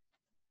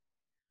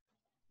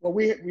 Well,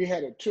 we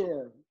had a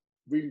tour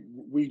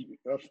we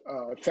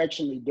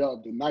affectionately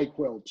dubbed the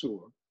NyQuil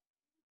tour,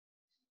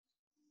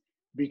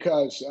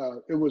 because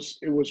it was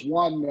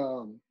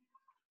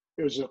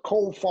a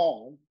cold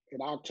fall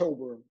in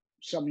October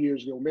some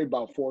years ago, maybe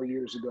about 4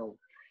 years ago,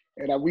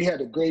 and we had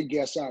a great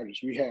guest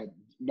artist. We had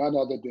none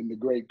other than the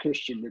great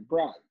Christian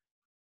McBride,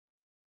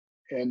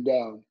 and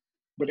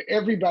but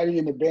everybody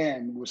in the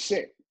band was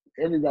sick.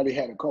 Everybody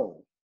had a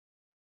cold.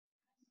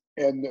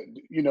 And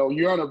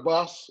you're on a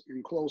bus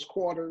in close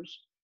quarters,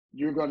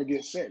 you're going to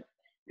get sick.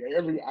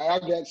 I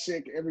got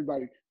sick.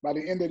 Everybody. By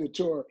the end of the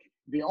tour,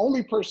 the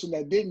only person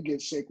that didn't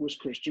get sick was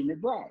Christian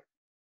McBride.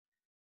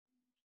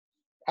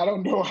 I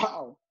don't know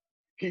how.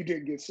 he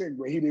didn't get sick,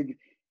 but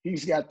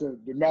he's got the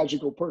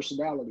magical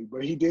personality,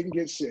 but he didn't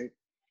get sick.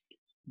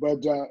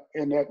 But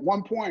and at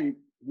one point,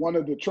 one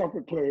of the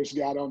trumpet players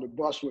got on the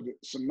bus with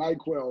some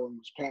NyQuil and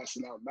was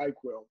passing out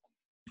NyQuil,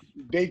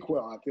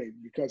 Dayquil, I think,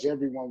 because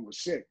everyone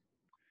was sick.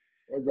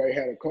 Everybody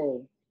had a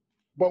cold.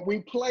 But we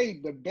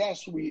played the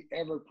best we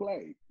ever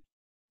played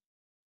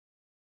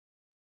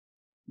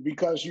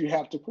because you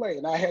have to play.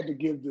 And I had to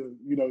give the,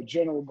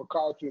 General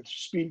MacArthur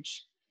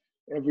speech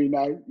every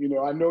night.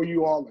 I know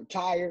you all are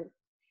tired.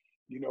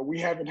 We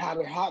haven't had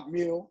a hot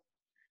meal,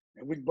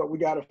 but we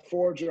got to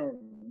forge on.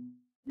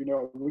 We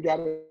got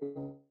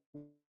to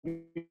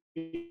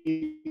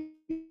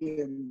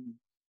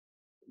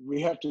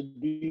we have to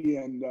be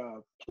in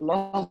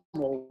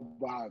Palermo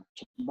by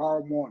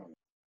tomorrow morning.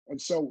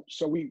 And so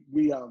we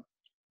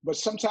but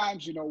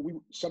sometimes,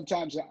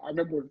 sometimes I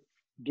remember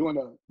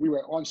we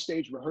were on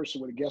stage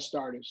rehearsing with a guest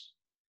artist,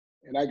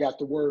 and I got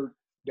the word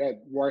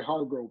that Roy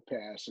Hargrove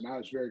passed, and I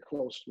was very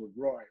close with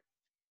Roy.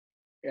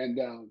 And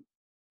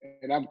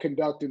I'm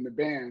conducting the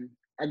band.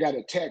 I got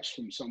a text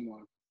from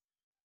someone,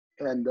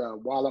 and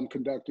while I'm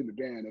conducting the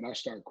band, and I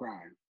start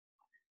crying.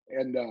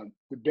 And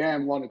the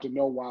band wanted to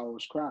know why I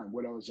was crying,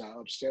 what I was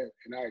upset,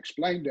 and I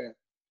explained that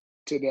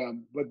to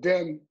them. But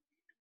then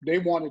they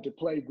wanted to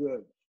play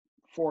good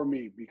for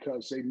me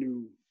because they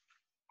knew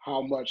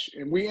how much.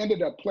 And we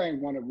ended up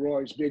playing one of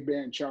Roy's big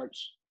band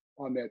charts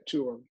on that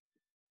tour.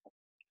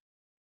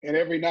 And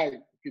every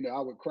night, I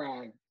would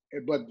cry.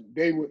 But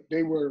they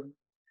were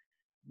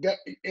that,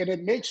 and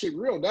it makes it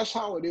real. That's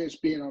how it is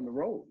being on the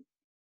road.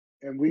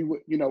 And we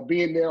would,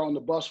 being there on the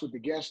bus with the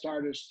guest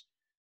artists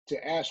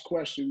to ask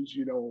questions,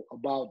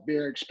 about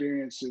their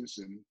experiences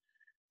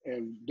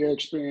and their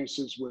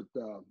experiences with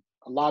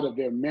a lot of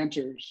their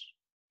mentors,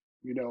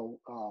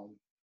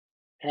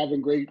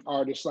 having great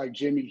artists like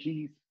Jimmy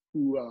Heath,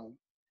 who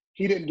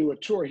he didn't do a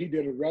tour, he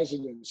did a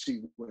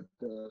residency with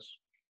us.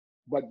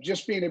 But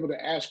just being able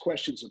to ask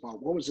questions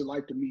about what was it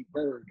like to meet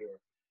Bird, or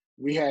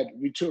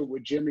we toured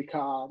with Jimmy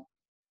Cobb,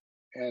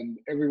 and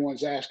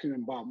everyone's asking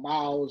him about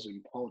Miles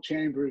and Paul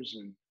Chambers,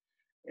 and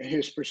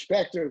his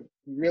perspective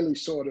really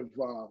sort of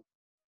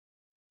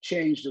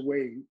changed the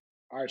way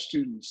our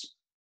students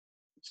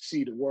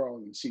see the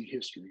world and see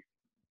history.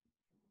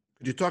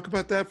 Could you talk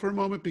about that for a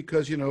moment?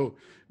 Because,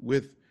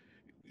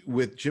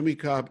 with Jimmy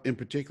Cobb in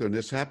particular, and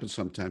this happens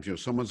sometimes,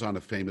 someone's on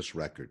a famous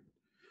record,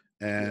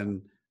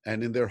 and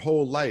in their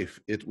whole life,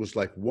 it was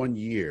like 1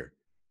 year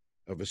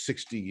of a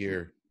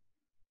 60-year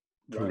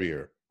career.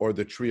 Right. Or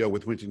the trio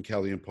with Wynton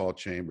Kelly and Paul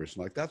Chambers.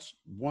 Like, that's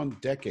 1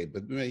 decade.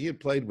 But he had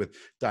played with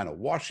Dinah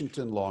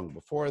Washington long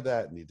before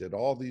that, and he did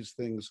all these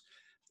things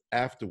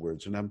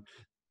afterwards. And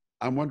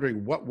I'm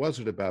wondering, what was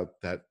it about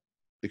that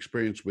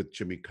experience with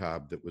Jimmy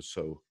Cobb that was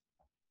so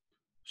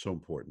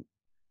important?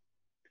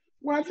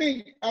 Well, I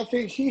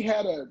think he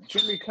had the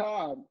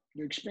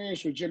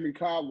experience with Jimmy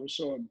Cobb was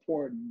so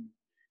important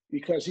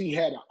because he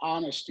had an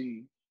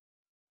honesty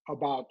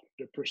about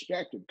the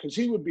perspective. Because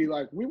he would be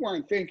like, we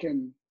weren't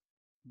thinking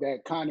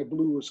that Kind of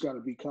Blue was going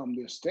to become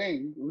this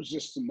thing. It was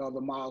just another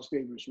Miles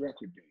Davis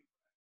record day.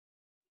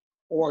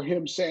 Or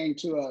him saying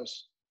to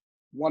us,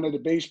 one of the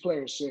bass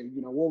players said,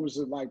 what was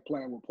it like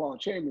playing with Paul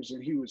Chambers?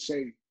 And he would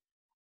say,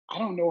 I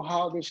don't know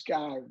how this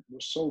guy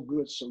was so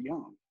good so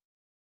young.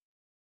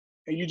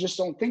 And you just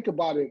don't think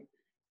about it.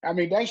 I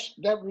mean,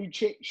 that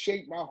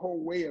reshaped my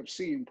whole way of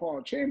seeing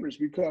Paul Chambers,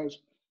 because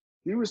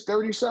he was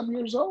 30-something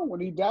years old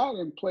when he died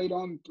and played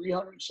on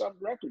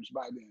 300-something records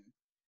by then.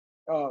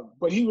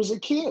 But he was a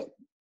kid.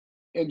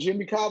 And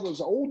Jimmy Cobb was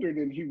older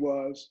than he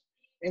was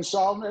and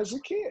saw him as a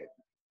kid.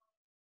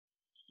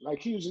 Like,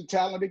 he was a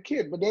talented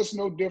kid, but that's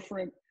no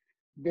different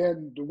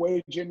than the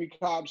way Jimmy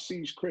Cobb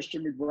sees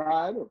Christian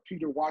McBride or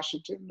Peter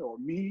Washington or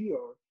me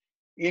or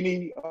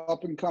any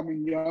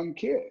up-and-coming young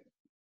kid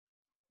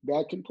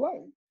that can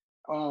play.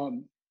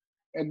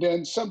 And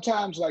then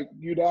sometimes, like,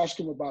 you'd ask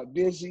him about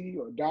Dizzy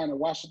or Dinah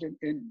Washington,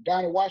 and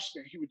Dinah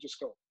Washington, he would just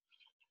go,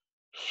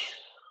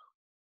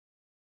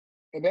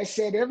 and that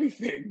said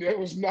everything. There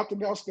was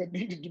nothing else that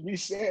needed to be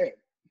said.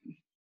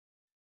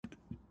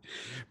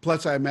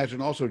 Plus, I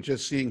imagine also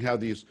just seeing how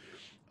these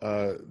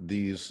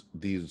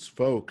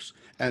folks,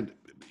 and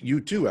you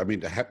too, I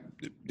mean,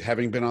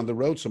 having been on the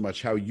road so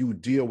much, how you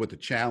deal with the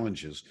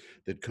challenges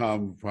that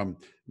come from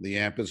the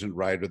amp isn't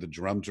right, or the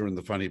drums are in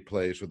the funny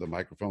place, or the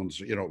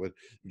microphones, with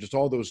just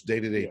all those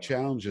day-to-day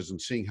challenges,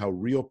 and seeing how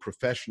real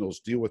professionals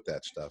deal with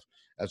that stuff,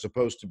 as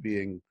opposed to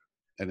being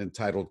an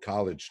entitled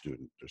college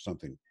student or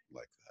something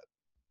like that.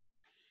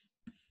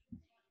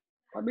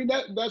 I mean,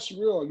 that's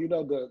real.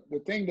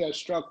 The thing that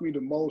struck me the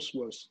most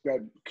was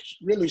that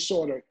really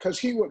sort of, because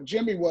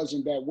Jimmy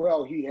wasn't that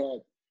well. He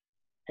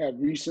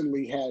had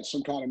recently had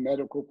some kind of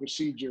medical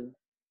procedure,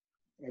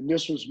 and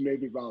this was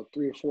maybe about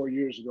 3 or 4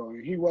 years ago,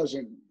 and he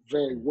wasn't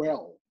very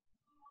well.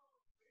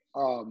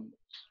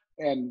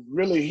 And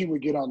really, he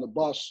would get on the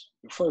bus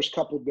the first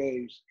couple of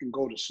days and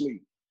go to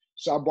sleep.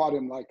 So I bought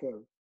him like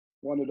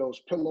one of those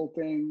pillow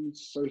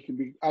things so he can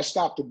be. I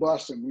stopped the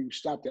bus, and we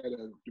stopped at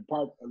a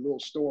little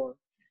store.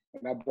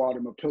 And I bought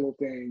him a pillow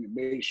thing and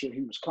made sure he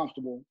was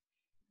comfortable.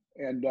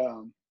 and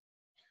um,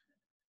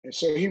 and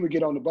so he would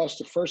get on the bus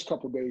the first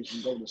couple of days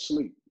and go to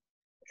sleep.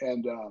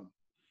 And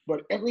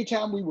but every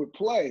time we would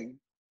play,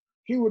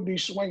 he would be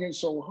swinging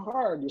so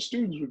hard. The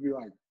students would be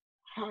like,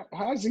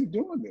 how's he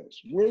doing this?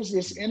 Where's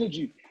this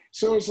energy?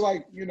 So it's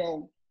like,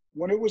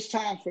 when it was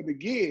time for the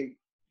gig,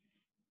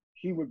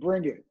 he would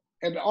bring it.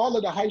 And all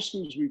of the high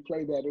schools we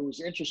played at, it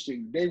was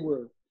interesting. They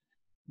were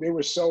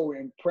so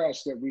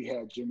impressed that we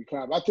had Jimmy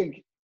Cobb. I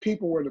think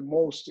people were the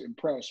most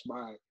impressed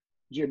by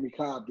Jimmy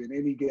Cobb than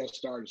any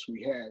guest artist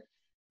we had,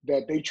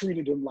 that they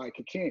treated him like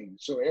a king.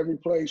 So every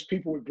place,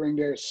 people would bring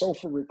their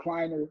sofa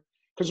recliner,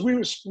 because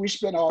we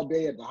spent all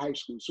day at the high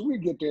school. So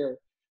we'd get there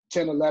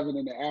 10, 11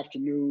 in the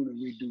afternoon,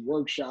 and we'd do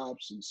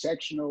workshops and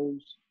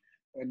sectionals,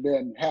 and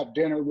then have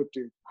dinner with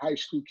the high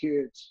school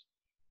kids.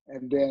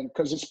 And then,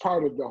 because it's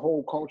part of the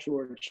whole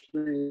cultural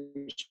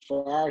experience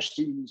for our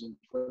students and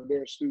for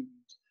their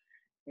students.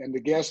 And the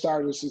guest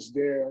artist is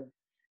there.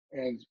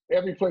 And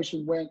every place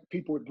we went,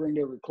 people would bring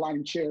their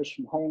reclining chairs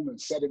from home and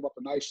set him up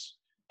a nice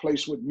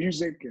place with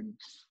music and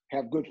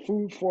have good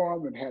food for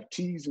him and have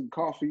teas and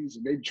coffees.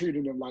 And they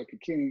treated him like a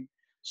king.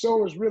 So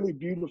it was really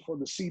beautiful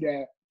to see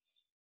that.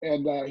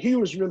 And he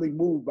was really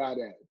moved by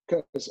that.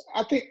 Because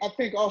I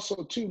think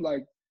also too,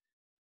 like,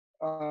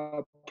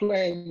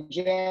 playing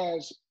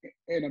jazz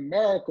in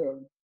America,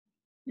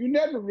 you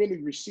never really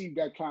received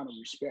that kind of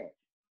respect.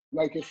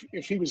 Like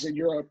if he was in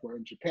Europe or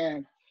in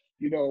Japan,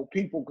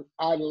 people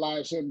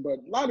idolize him, but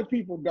a lot of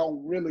people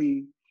don't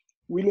really.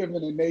 We live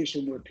in a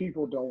nation where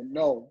people don't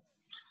know,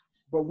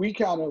 but we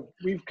have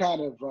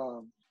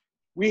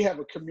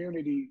a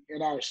community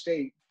in our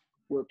state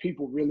where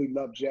people really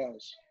love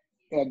jazz,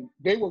 and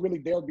they were really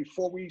there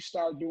before we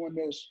started doing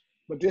this,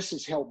 but this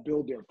has helped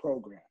build their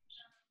programs.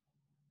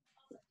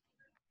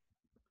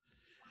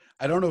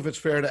 I don't know if it's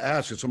fair to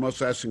ask. It's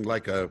almost asking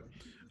like a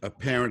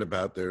parent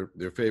about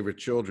their favorite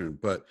children.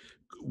 But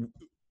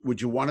would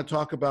you want to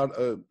talk about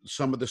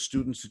some of the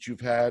students that you've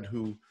had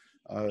who've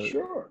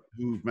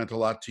meant a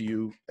lot to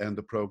you and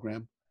the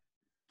program?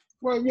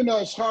 Well,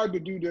 it's hard to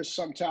do this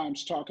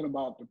sometimes talking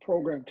about the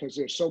program because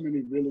there's so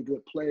many really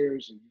good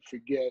players and you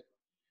forget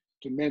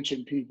to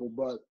mention people.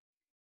 But,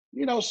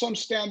 some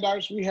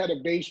standouts, we had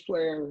a bass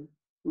player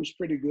who's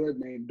pretty good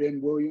named Ben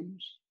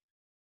Williams,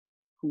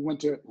 who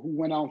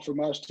went on from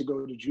us to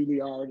go to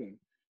Juilliard and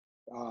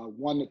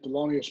won the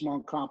Thelonious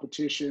Monk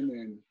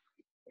competition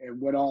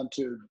and went on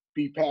to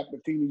be Pat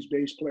Metheny's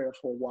bass player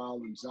for a while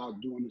and is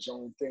out doing his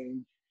own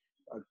thing.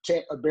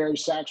 A Barry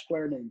sax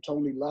player named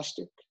Tony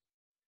Lustig,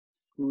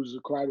 who's a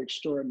quite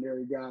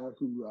extraordinary guy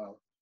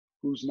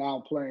who's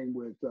now playing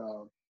with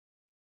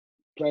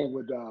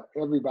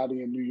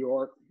everybody in New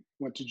York.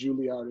 Went to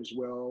Juilliard as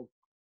well.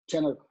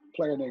 Tenor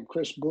player named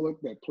Chris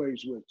Bullock that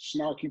plays with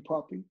Snarky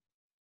Puppy,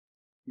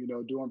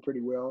 doing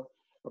pretty well.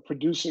 A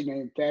producer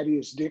named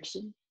Thaddeus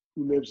Dixon,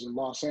 who lives in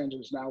Los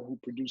Angeles now, who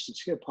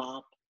produces hip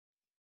hop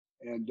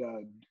and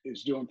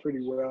is doing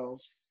pretty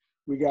well.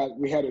 We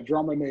had a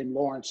drummer named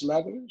Lawrence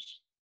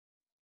Leathers,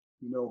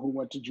 who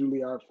went to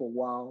Juilliard for a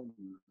while.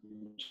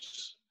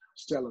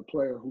 Stellar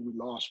player who we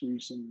lost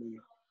recently.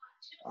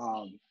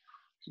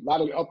 A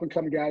lot of up and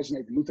coming guys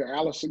named Luther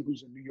Allison,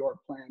 who's in New York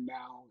playing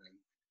now,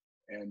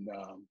 and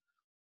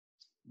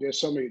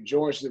there's so many.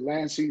 George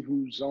Delancey,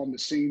 who's on the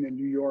scene in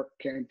New York,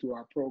 came through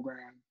our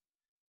program.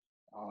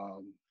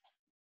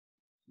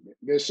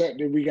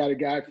 We got a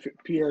guy,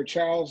 Pierre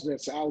Charles,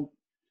 that's out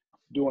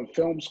doing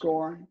film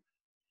scoring.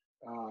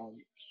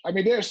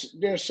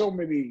 There's so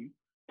many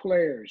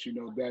players,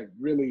 that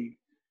really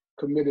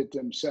committed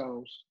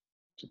themselves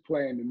to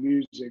playing the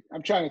music.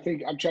 I'm trying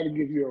to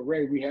give you an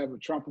array. We have a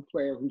trumpet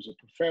player who's a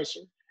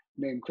professor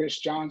named Chris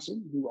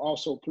Johnson, who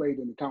also played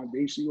in the Count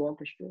Basie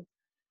Orchestra.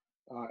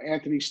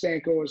 Anthony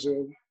Stanko is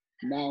a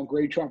now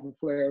great trumpet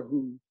player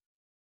who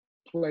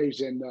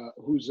plays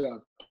who's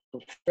a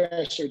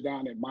professor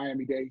down at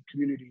Miami-Dade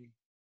Community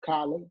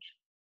College.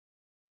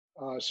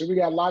 So we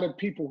got a lot of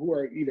people who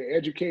are either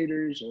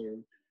educators or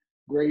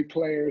great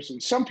players,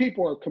 and some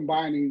people are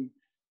combining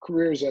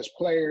careers as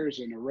players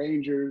and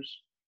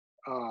arrangers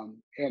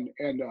and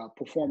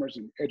performers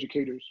and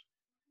educators.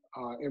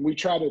 And we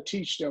try to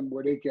teach them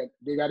where they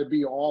got to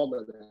be all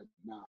of that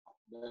now.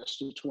 That's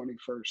the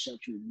 21st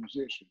century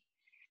musician.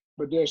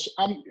 But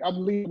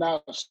I'm leaving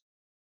out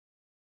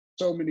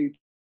so many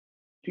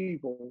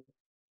people,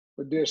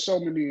 but there's so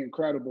many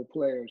incredible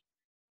players.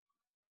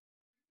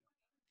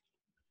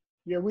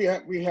 Yeah, we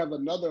have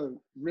another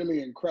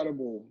really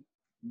incredible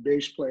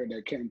bass player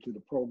that came through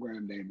the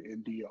program named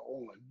India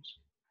Owens,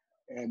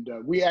 and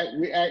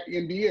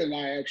India and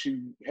I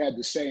actually had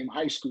the same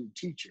high school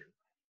teacher,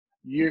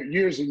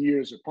 years and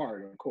years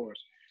apart, of course.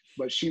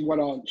 But she's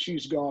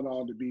gone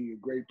on to be a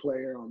great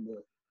player on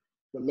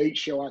the Late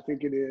Show, I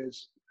think it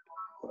is,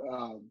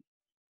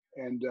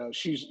 and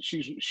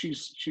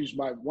she's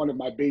one of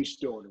my bass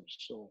daughters,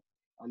 so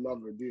I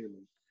love her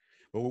dearly.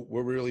 Well,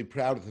 we're really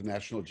proud of the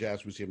National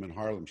Jazz Museum in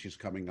Harlem. She's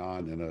coming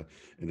on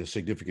in a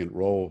significant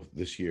role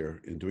this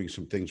year in doing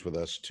some things with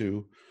us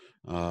too.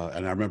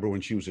 And I remember when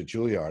she was at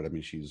Juilliard.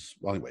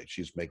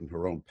 She's making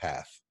her own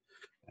path,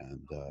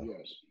 and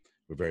yes.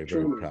 We're very,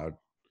 very Truly.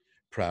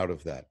 proud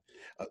of that.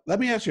 Let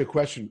me ask you a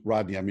question,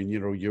 Rodney. I mean, you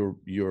know,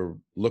 you're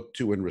looked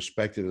to and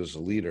respected as a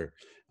leader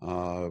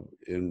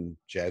in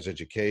jazz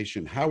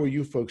education. How are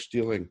you folks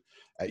dealing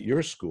at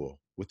your school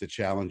with the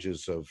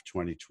challenges of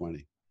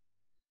 2020?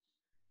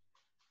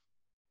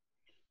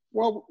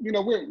 Well, you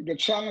know, the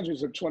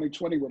challenges of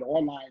 2020 with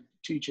online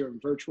teacher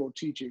and virtual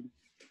teaching.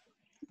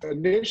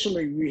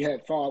 Initially, we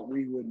had thought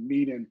we would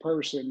meet in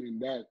person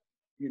and that,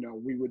 you know,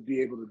 we would be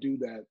able to do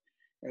that.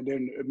 And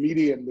then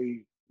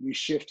immediately we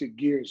shifted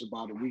gears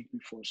about a week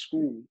before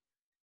school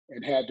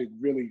and had to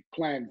really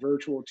plan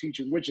virtual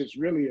teaching, which is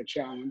really a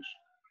challenge.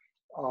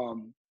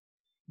 Um,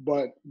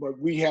 but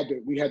we had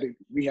to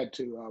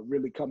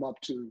really come up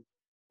to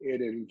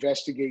it and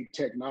investigate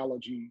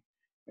technology.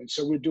 And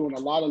so we're doing a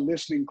lot of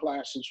listening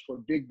classes for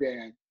big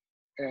band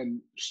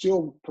and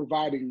still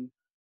providing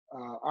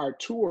our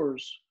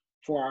tours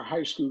for our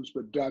high schools,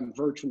 but done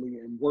virtually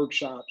in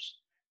workshops,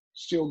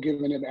 still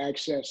giving them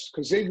access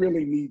because they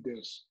really need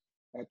this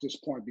at this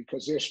point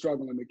because they're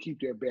struggling to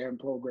keep their band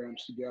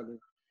programs together.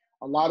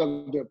 A lot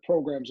of the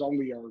programs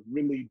only are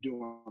really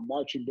doing a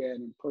marching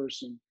band in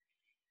person.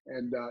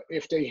 And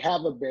if they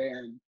have a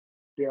band,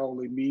 they're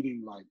only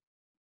meeting like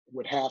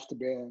with half the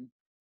band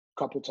a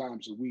couple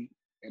times a week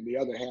and the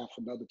other half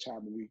another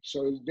time a week.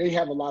 So they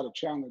have a lot of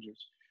challenges.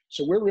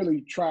 So we're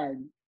really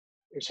trying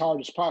as hard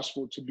as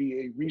possible to be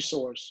a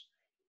resource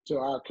to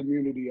our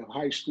community of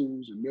high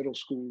schools and middle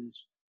schools,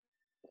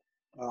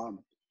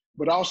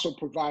 but also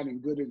providing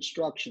good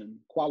instruction,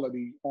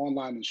 quality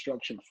online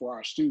instruction for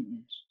our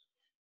students,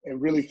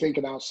 and really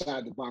thinking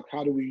outside the box.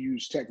 How do we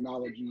use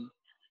technology?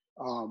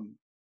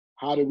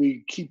 How do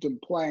we keep them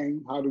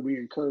playing? How do we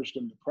encourage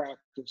them to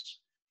practice?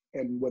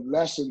 And with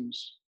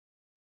lessons,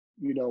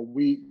 you know,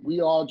 we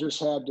all just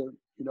had to,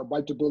 you know,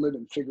 bite the bullet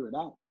and figure it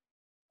out.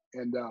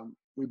 And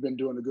we've been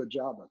doing a good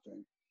job, I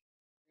think.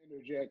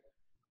 Interject.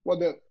 Well,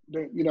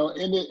 you know,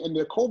 in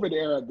the COVID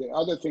era, the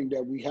other thing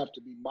that we have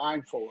to be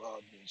mindful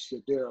of is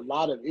that there are a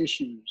lot of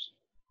issues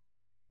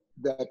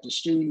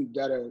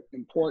that are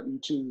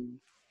important to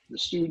the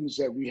students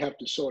that we have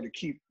to sort of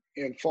keep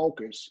in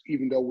focus,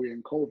 even though we're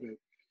in COVID.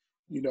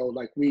 You know,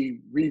 like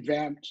we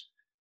revamped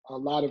a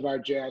lot of our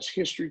jazz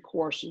history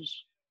courses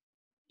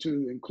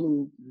to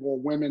include more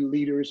women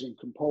leaders and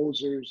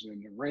composers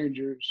and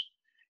arrangers.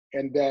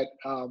 And that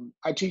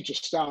I teach a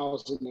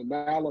styles and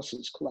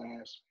analysis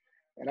class.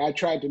 And I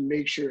tried to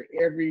make sure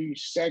every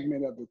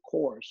segment of the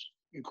course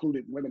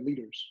included women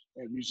leaders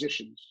and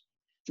musicians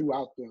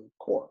throughout the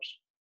course.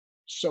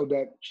 So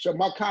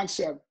my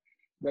concept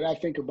that I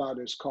think about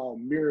is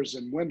called Mirrors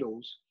and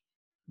Windows,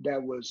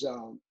 that was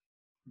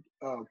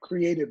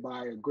created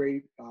by a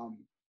great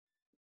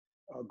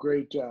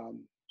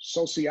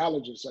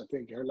sociologist. I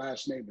think her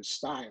last name is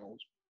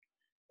Stiles.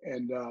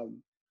 And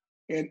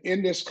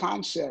in this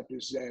concept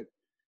is that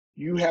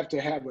you have to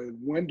have a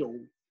window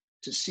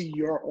to see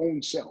your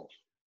own self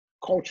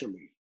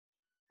culturally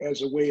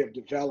as a way of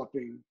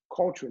developing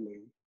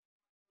culturally.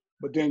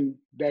 But then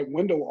that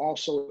window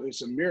also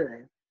is a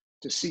mirror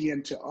to see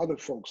into other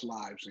folks'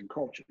 lives and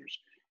cultures.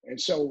 And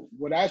so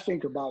what I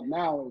think about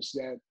now is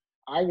that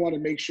I want to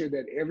make sure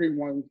that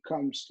everyone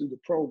comes through the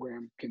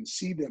program can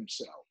see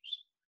themselves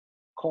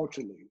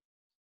culturally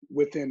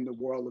within the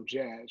world of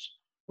jazz,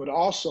 but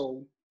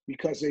also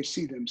because they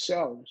see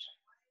themselves,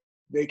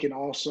 they can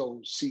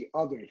also see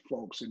other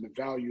folks and the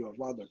value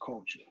of other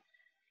culture.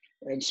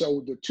 And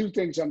so the two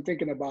things I'm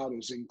thinking about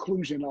is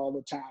inclusion all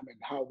the time and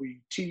how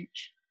we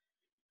teach,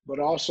 but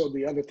also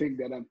the other thing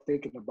that I'm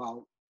thinking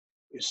about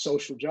is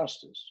social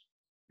justice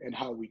and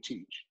how we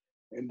teach.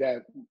 And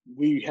that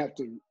we have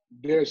to,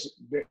 the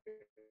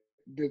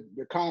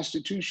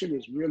Constitution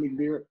is really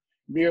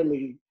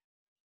merely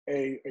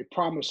a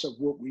promise of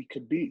what we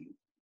could be.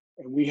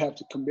 And we have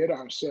to commit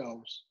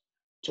ourselves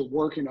to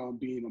working on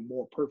being a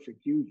more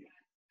perfect union.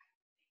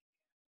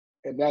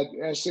 And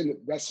that's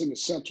in the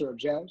center of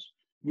jazz.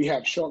 We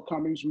have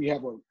shortcomings. We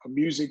have a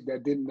music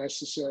that did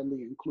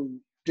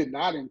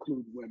not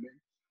include women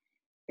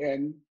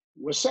and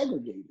was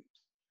segregated.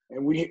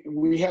 And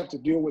we have to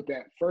deal with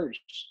that first.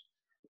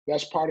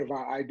 That's part of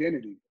our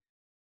identity.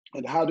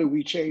 And how do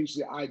we change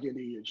the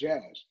identity of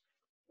jazz?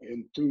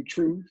 And through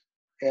truth.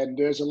 And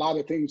there's a lot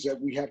of things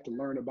that we have to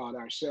learn about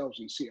ourselves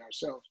and see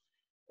ourselves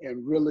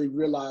and really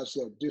realize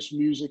that this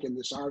music and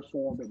this art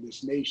form and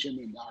this nation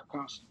and our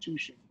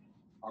Constitution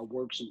are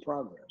works in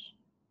progress.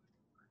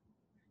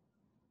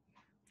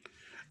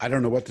 I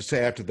don't know what to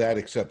say after that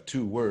except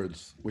two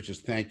words, which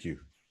is thank you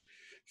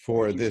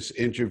for this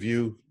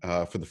interview,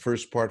 for the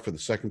first part, for the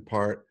second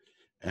part.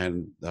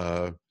 And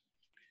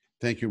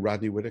thank you,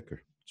 Rodney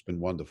Whitaker. It's been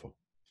wonderful.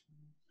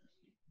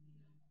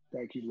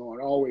 Thank you,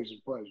 Lauren. Always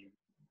a pleasure.